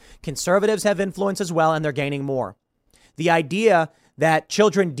time. Conservatives have influence as well, and they're gaining more. The idea that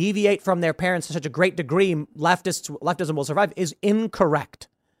children deviate from their parents to such a great degree, leftism will survive, is incorrect.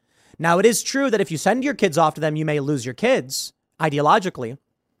 Now, it is true that if you send your kids off to them, you may lose your kids, ideologically.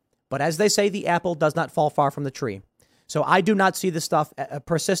 But as they say, the apple does not fall far from the tree. So I do not see this stuff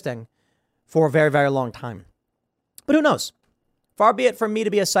persisting for a very, very long time. But who knows? Far be it from me to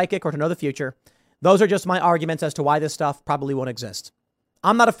be a psychic or to know the future. Those are just my arguments as to why this stuff probably won't exist.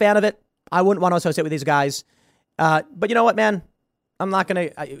 I'm not a fan of it. I wouldn't want to associate with these guys. But you know what, man? I'm not going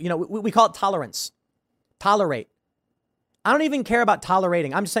to, we call it tolerance. Tolerate. I don't even care about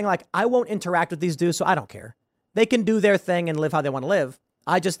tolerating. I'm just saying, I won't interact with these dudes, so I don't care. They can do their thing and live how they want to live.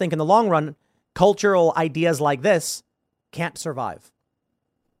 I just think in the long run, cultural ideas like this can't survive.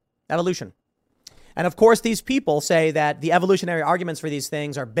 Evolution. And of course, these people say that the evolutionary arguments for these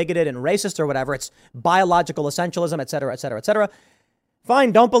things are bigoted and racist or whatever. It's biological essentialism, et cetera, et cetera, et cetera.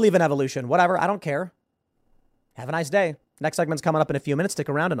 Fine, don't believe in evolution. Whatever, I don't care. Have a nice day. Next segment's coming up in a few minutes. Stick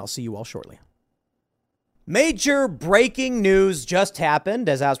around and I'll see you all shortly. Major breaking news just happened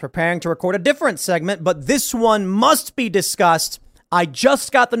as I was preparing to record a different segment, but this one must be discussed. I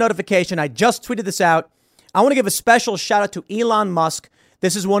just got the notification. I just tweeted this out. I want to give a special shout out to Elon Musk.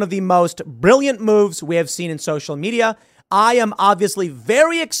 This is one of the most brilliant moves we have seen in social media. I am obviously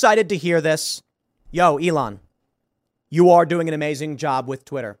very excited to hear this. Yo, Elon, you are doing an amazing job with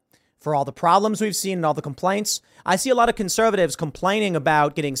Twitter. For all the problems we've seen and all the complaints, I see a lot of conservatives complaining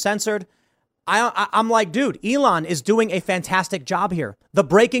about getting censored. I'm like, dude, Elon is doing a fantastic job here. The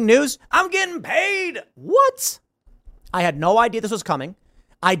breaking news, I'm getting paid. What? I had no idea this was coming.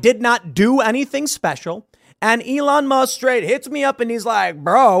 I did not do anything special. And Elon Musk straight hits me up and he's like,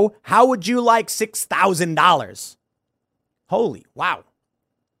 bro, how would you like $6,000? Holy wow.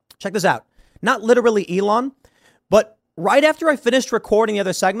 Check this out. Not literally Elon, but right after I finished recording the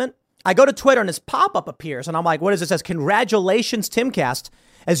other segment, I go to Twitter and this pop-up appears and I'm like, what is this? It says, congratulations, Timcast.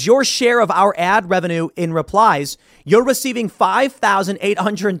 As your share of our ad revenue in replies, you're receiving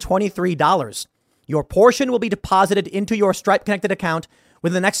 $5,823. Your portion will be deposited into your Stripe connected account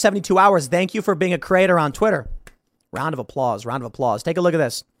within the next 72 hours. Thank you for being a creator on Twitter. Round of applause. Round of applause. Take a look at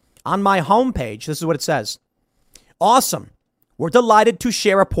this. On my homepage, this is what it says. Awesome. We're delighted to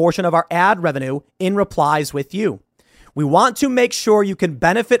share a portion of our ad revenue in replies with you. We want to make sure you can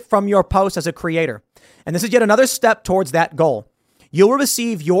benefit from your post as a creator. And this is yet another step towards that goal. You'll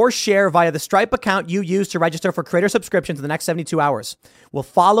receive your share via the Stripe account you use to register for creator subscriptions in the next 72 hours. We'll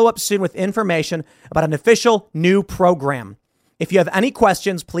follow up soon with information about an official new program. If you have any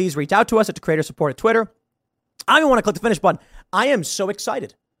questions, please reach out to us at Creator Support at Twitter. I don't even want to click the finish button. I am so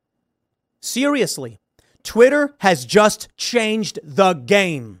excited. Seriously, Twitter has just changed the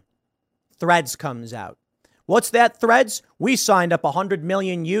game. Threads comes out. What's that, Threads? We signed up 100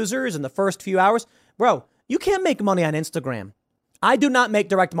 million users in the first few hours. Bro, you can't make money on Instagram. I do not make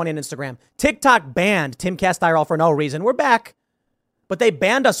direct money on Instagram. TikTok banned Timcast IRL for no reason. We're back. But they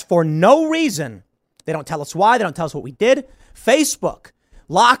banned us for no reason. They don't tell us why. They don't tell us what we did. Facebook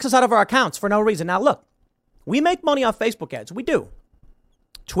locks us out of our accounts for no reason. Now, look, we make money off Facebook ads. We do.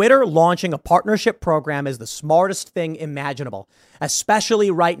 Twitter launching a partnership program is the smartest thing imaginable,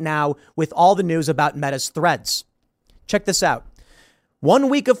 especially right now with all the news about Meta's Threads. Check this out. 1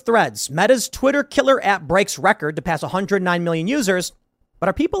 week of Threads. Meta's Twitter killer app breaks record to pass 109 million users. But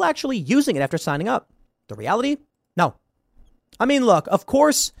are people actually using it after signing up? The reality? No. I mean, look, of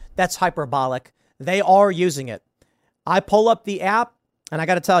course, that's hyperbolic. They are using it. I pull up the app and I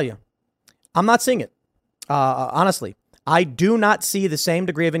got to tell you, I'm not seeing it. Honestly, I do not see the same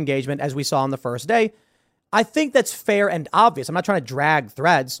degree of engagement as we saw on the first day. I think that's fair and obvious. I'm not trying to drag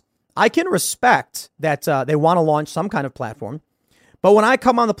Threads. I can respect that they want to launch some kind of platform. But when I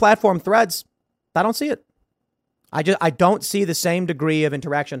come on the platform Threads, I don't see it. I don't see the same degree of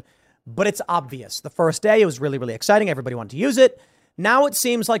interaction. but it's obvious. The first day, it was really, really exciting. Everybody wanted to use it. Now it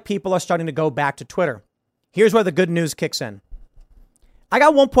seems like people are starting to go back to Twitter. Here's where the good news kicks in. I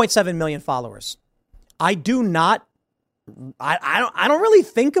got 1.7 million followers. I don't really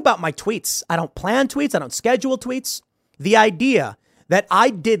think about my tweets. I don't plan tweets. I don't schedule tweets. The idea that I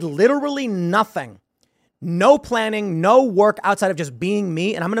did literally nothing, no planning, no work outside of just being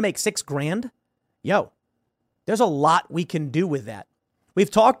me, and I'm going to make $6,000. Yo, there's a lot we can do with that.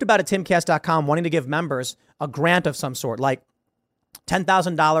 We've talked about at timcast.com wanting to give members a grant of some sort, like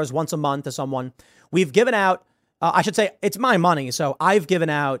 $10,000 once a month to someone. We've given out, I should say it's my money. So I've given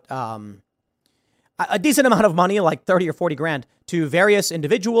out a decent amount of money, like 30 or 40 grand to various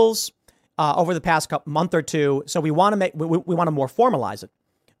individuals over the past month or two. So we want to we want to more formalize it.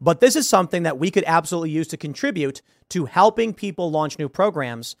 But this is something that we could absolutely use to contribute to helping people launch new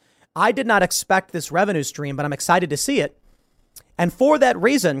programs. I did not expect this revenue stream, but I'm excited to see it. And for that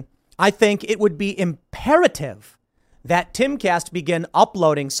reason, I think it would be imperative that Timcast begin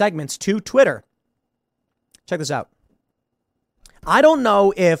uploading segments to Twitter. Check this out. I don't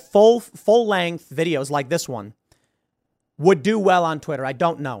know if full-length videos like this one would do well on Twitter. I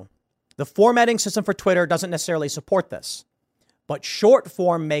don't know. The formatting system for Twitter doesn't necessarily support this, but short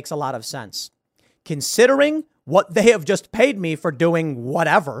form makes a lot of sense. Considering what they have just paid me for doing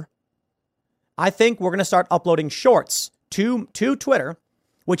whatever, I think we're going to start uploading shorts to Twitter,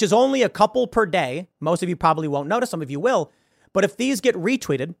 which is only a couple per day. Most of you probably won't notice. Some of you will. But if these get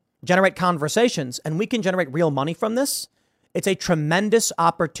retweeted, generate conversations, and we can generate real money from this, it's a tremendous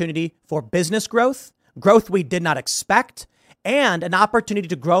opportunity for business growth we did not expect, and an opportunity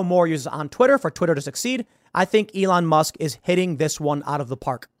to grow more users on Twitter, for Twitter to succeed. I think Elon Musk is hitting this one out of the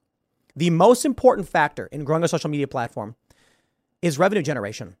park. The most important factor in growing a social media platform is revenue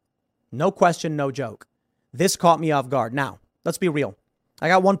generation. No question, no joke. This caught me off guard. Now, let's be real. I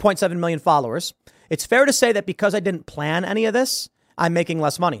got 1.7 million followers. It's fair to say that because I didn't plan any of this, I'm making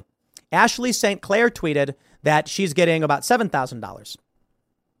less money. Ashley St. Clair tweeted that she's getting about $7,000.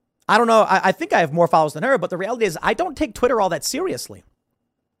 I don't know. I think I have more followers than her, but the reality is I don't take Twitter all that seriously.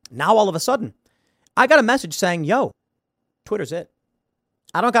 Now, all of a sudden, I got a message saying, yo, Twitter's it.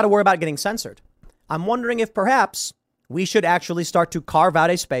 I don't got to worry about getting censored. I'm wondering if perhaps we should actually start to carve out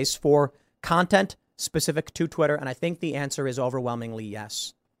a space for content specific to Twitter. And I think the answer is overwhelmingly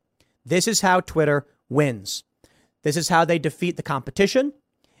yes. This is how Twitter wins. This is how they defeat the competition.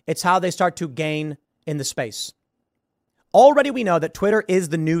 It's how they start to gain in the space. Already we know that Twitter is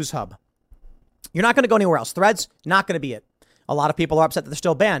the news hub. You're not going to go anywhere else. Threads, not going to be it. A lot of people are upset that they're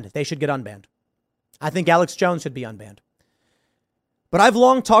still banned. They should get unbanned. I think Alex Jones should be unbanned. But I've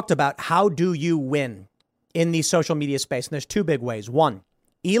long talked about how do you win in the social media space. And there's two big ways. One,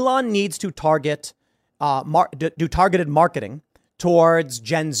 Elon needs to target do targeted marketing towards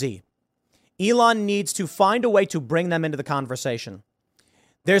Gen Z. Elon needs to find a way to bring them into the conversation.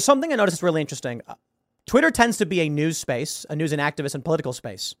 There's something I noticed that's really interesting. Twitter tends to be a news space, a news and activist and political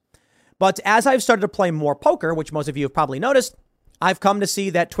space. But as I've started to play more poker, which most of you have probably noticed, I've come to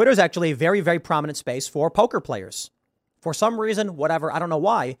see that Twitter is actually a very, very prominent space for poker players. For some reason, whatever, I don't know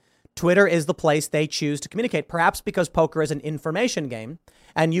why, Twitter is the place they choose to communicate. Perhaps because poker is an information game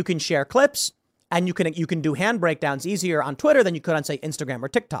and you can share clips and you can do hand breakdowns easier on Twitter than you could on, say, Instagram or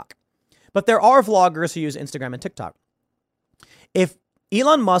TikTok. But there are vloggers who use Instagram and TikTok. If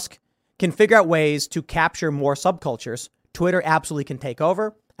Elon Musk can figure out ways to capture more subcultures, Twitter absolutely can take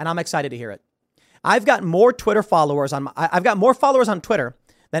over, and I'm excited to hear it. I've got more followers on Twitter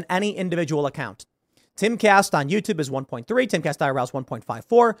than any individual account. Timcast on YouTube is 1.3. Timcast IRL is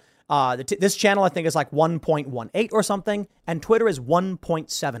 1.54. This channel, I think, is like 1.18 or something, and Twitter is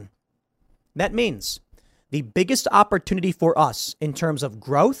 1.7. That means the biggest opportunity for us in terms of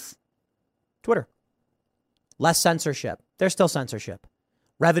growth, Twitter. Less censorship. There's still censorship.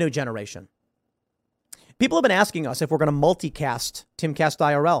 Revenue generation. People have been asking us if we're going to multicast Timcast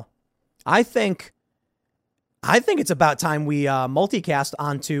IRL. I think it's about time we multicast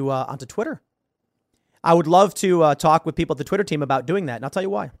onto Twitter. I would love to talk with people at the Twitter team about doing that, and I'll tell you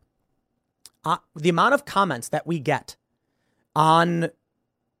why. The amount of comments that we get on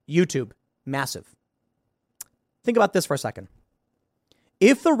YouTube, massive. Think about this for a second.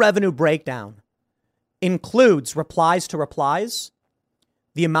 If the revenue breakdown includes replies to replies,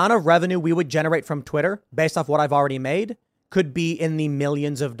 the amount of revenue we would generate from Twitter, based off what I've already made, could be in the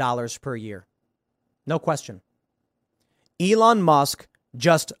millions of dollars per year. No question. Elon Musk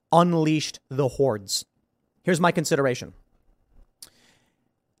just unleashed the hordes. Here's my consideration.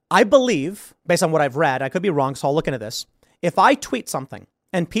 I believe, based on what I've read, I could be wrong, so I'll look into this. If I tweet something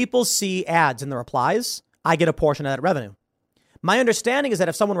and people see ads in the replies, I get a portion of that revenue. My understanding is that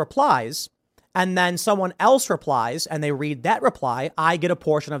if someone replies and then someone else replies and they read that reply, I get a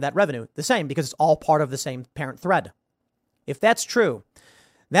portion of that revenue. The same, because it's all part of the same parent thread. If that's true,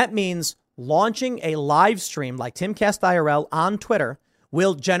 that means launching a live stream like Timcast IRL on Twitter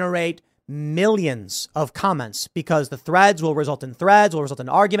will generate millions of comments because the threads will result in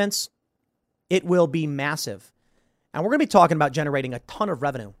arguments. It will be massive. And we're going to be talking about generating a ton of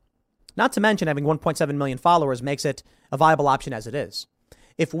revenue. Not to mention having 1.7 million followers makes it a viable option as it is.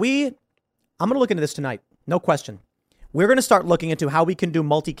 I'm going to look into this tonight. No question. We're going to start looking into how we can do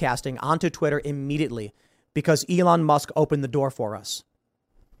multicasting onto Twitter immediately because Elon Musk opened the door for us.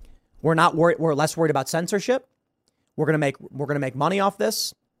 We're not worried. We're less worried about censorship. We're going to make money off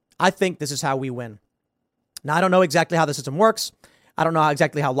this. I think this is how we win. Now, I don't know exactly how the system works. I don't know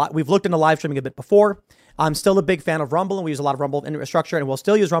exactly how we've looked into live streaming a bit before. I'm still a big fan of Rumble, and we use a lot of Rumble infrastructure, and we'll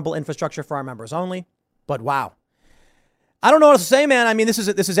still use Rumble infrastructure for our members only. But wow. I don't know what else to say, man. I mean, this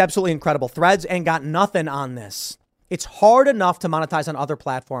is absolutely incredible. Threads ain't got nothing on this. It's hard enough to monetize on other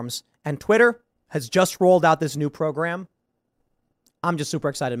platforms, and Twitter has just rolled out this new program. I'm just super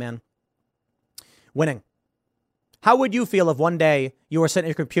excited, man. Winning. How would you feel if one day you were sitting at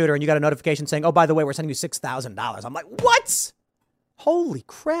your computer and you got a notification saying, oh, by the way, we're sending you $6,000? I'm like, what? Holy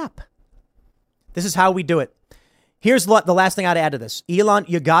crap. This is how we do it. Here's the last thing I'd add to this. Elon,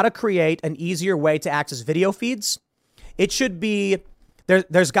 you got to create an easier way to access video feeds. It should be,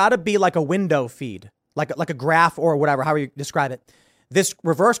 there's got to be like a window feed, like a graph or whatever, however you describe it. This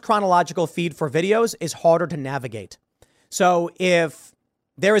reverse chronological feed for videos is harder to navigate. So if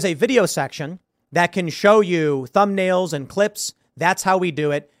there is a video section that can show you thumbnails and clips, that's how we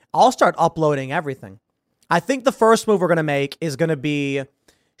do it. I'll start uploading everything. I think the first move we're going to make is going to be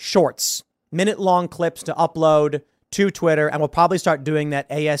shorts, minute-long clips to upload to Twitter, and we'll probably start doing that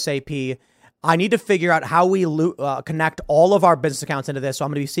ASAP. I need to figure out how we connect all of our business accounts into this, so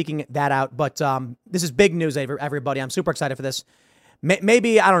I'm going to be seeking that out. But this is big news, everybody. I'm super excited for this.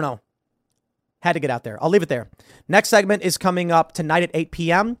 Maybe, I don't know. Had to get out there. I'll leave it there. Next segment is coming up tonight at 8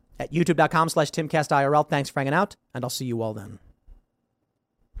 p.m. at youtube.com/TimCastIRL. Thanks for hanging out, and I'll see you all then.